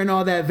sharing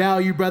all that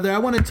value, brother. I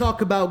want to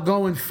talk about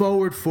going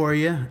forward for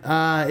you.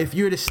 If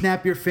you were to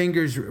snap your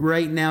fingers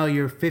right now,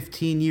 you're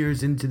 15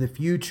 years into the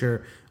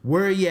future.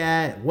 Where are you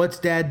at? What's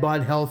Dad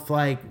Bod Health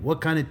like? What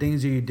kind of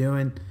things are you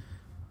doing?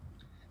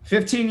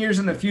 15 years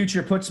in the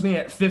future puts me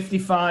at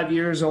 55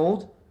 years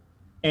old.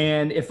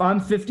 And if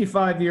I'm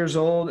 55 years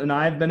old and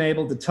I've been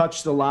able to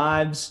touch the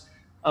lives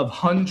of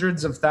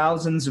hundreds of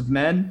thousands of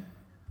men,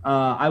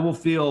 I will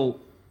feel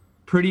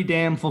pretty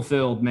damn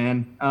fulfilled,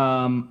 man.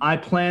 I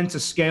plan to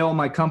scale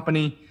my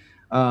company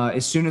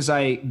as soon as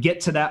I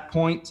get to that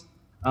point.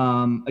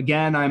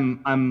 Again,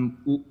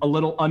 I'm a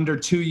little under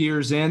 2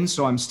 years in,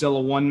 so I'm still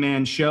a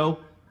one-man show,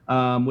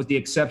 with the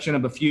exception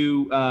of a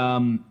few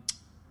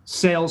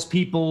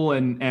salespeople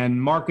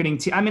and marketing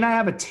team. I mean, I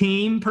have a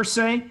team per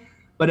se,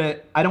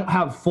 but I don't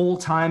have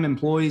full-time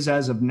employees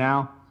as of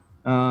now.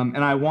 And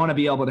I want to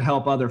be able to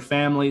help other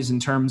families in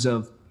terms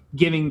of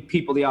giving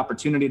people the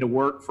opportunity to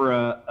work for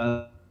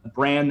a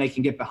brand they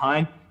can get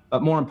behind.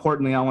 But more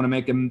importantly, I want to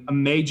make a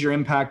major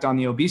impact on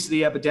the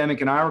obesity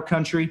epidemic in our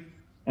country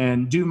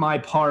and do my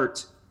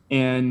part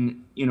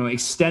in,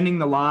 extending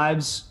the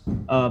lives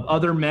of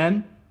other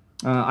men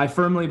I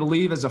firmly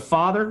believe as a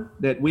father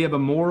that we have a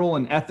moral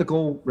and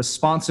ethical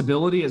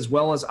responsibility as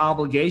well as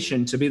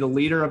obligation to be the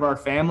leader of our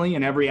family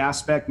in every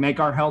aspect, make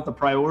our health a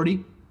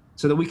priority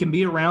so that we can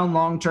be around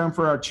long-term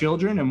for our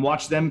children and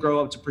watch them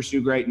grow up to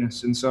pursue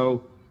greatness. And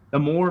so the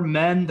more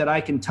men that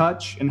I can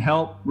touch and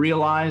help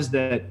realize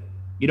that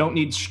you don't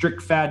need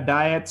strict fad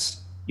diets,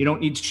 you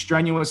don't need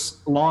strenuous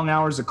long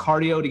hours of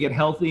cardio to get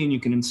healthy, and you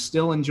can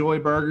still enjoy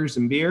burgers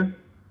and beer,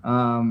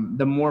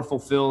 the more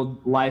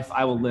fulfilled life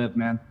I will live,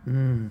 man.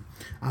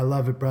 I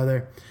love it,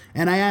 brother.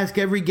 And I ask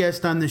every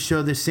guest on the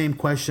show the same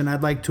question.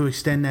 I'd like to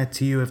extend that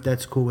to you if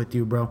that's cool with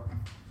you, bro.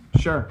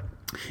 Sure.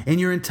 In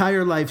your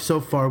entire life so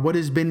far, what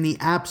has been the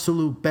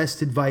absolute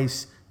best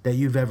advice that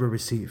you've ever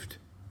received?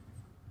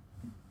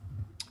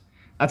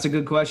 That's a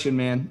good question,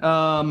 man.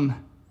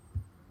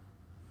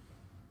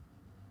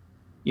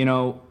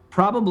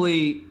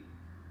 Probably.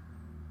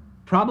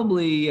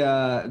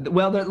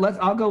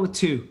 I'll go with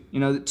two.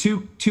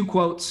 Two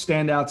quotes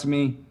stand out to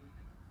me,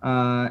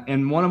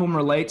 and one of them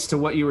relates to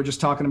what you were just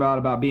talking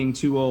about being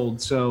too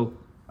old. So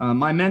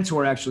my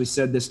mentor actually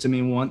said this to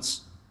me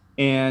once,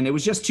 and it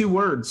was just two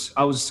words.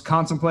 I was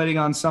contemplating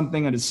on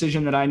something, a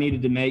decision that I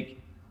needed to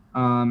make.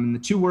 The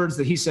two words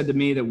that he said to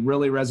me that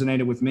really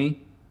resonated with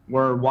me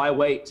were, "Why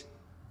wait?"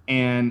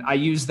 And I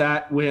use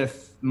that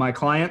with my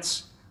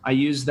clients. I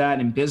use that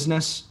in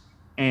business.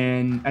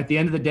 And at the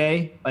end of the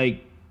day,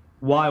 like,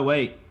 why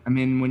wait? I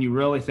mean, when you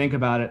really think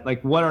about it,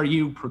 like, what are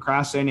you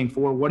procrastinating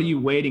for? What are you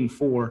waiting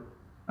for?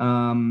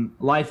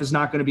 Life is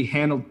not going to be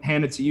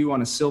handed to you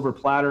on a silver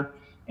platter.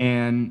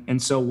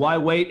 And so why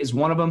wait is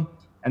one of them.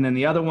 And then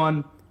the other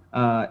one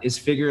is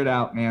figure it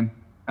out, man.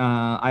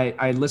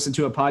 I listened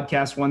to a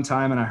podcast one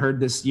time and I heard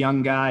this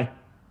young guy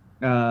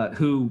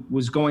who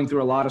was going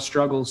through a lot of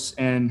struggles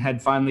and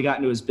had finally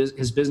gotten to his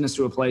business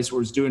to a place where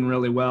he was doing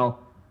really well.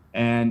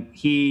 And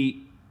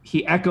he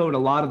echoed a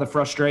lot of the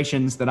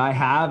frustrations that I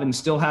have and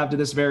still have to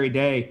this very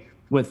day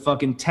with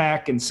fucking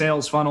tech and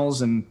sales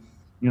funnels and,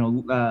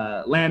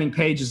 landing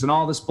pages and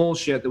all this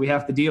bullshit that we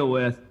have to deal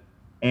with.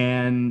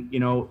 And,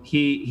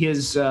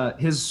 his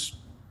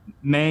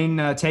main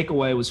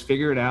takeaway was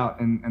figure it out.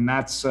 And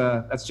that's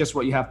just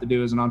what you have to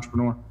do as an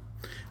entrepreneur.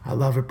 I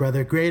love it,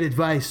 brother. Great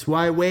advice.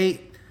 Why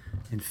wait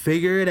and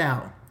figure it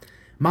out?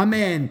 My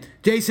man,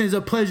 Jason, it's a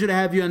pleasure to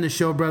have you on the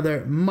show,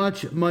 brother.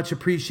 Much, much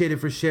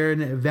appreciated for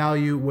sharing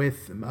value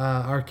with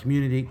our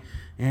community.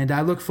 And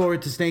I look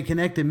forward to staying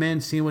connected, man,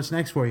 seeing what's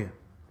next for you.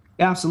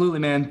 Absolutely,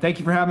 man. Thank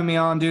you for having me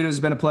on, dude. It's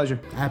been a pleasure.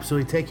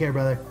 Absolutely. Take care,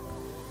 brother.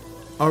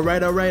 All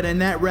right.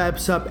 And that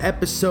wraps up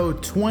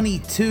episode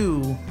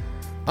 22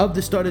 of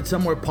the Started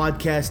Somewhere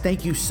podcast.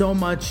 Thank you so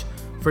much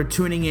for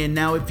tuning in.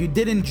 Now, if you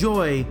did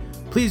enjoy,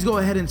 please go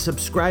ahead and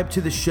subscribe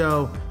to the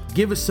show.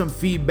 Give us some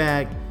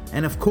feedback.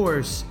 And, of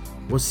course,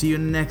 we'll see you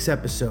in the next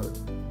episode.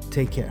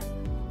 Take care.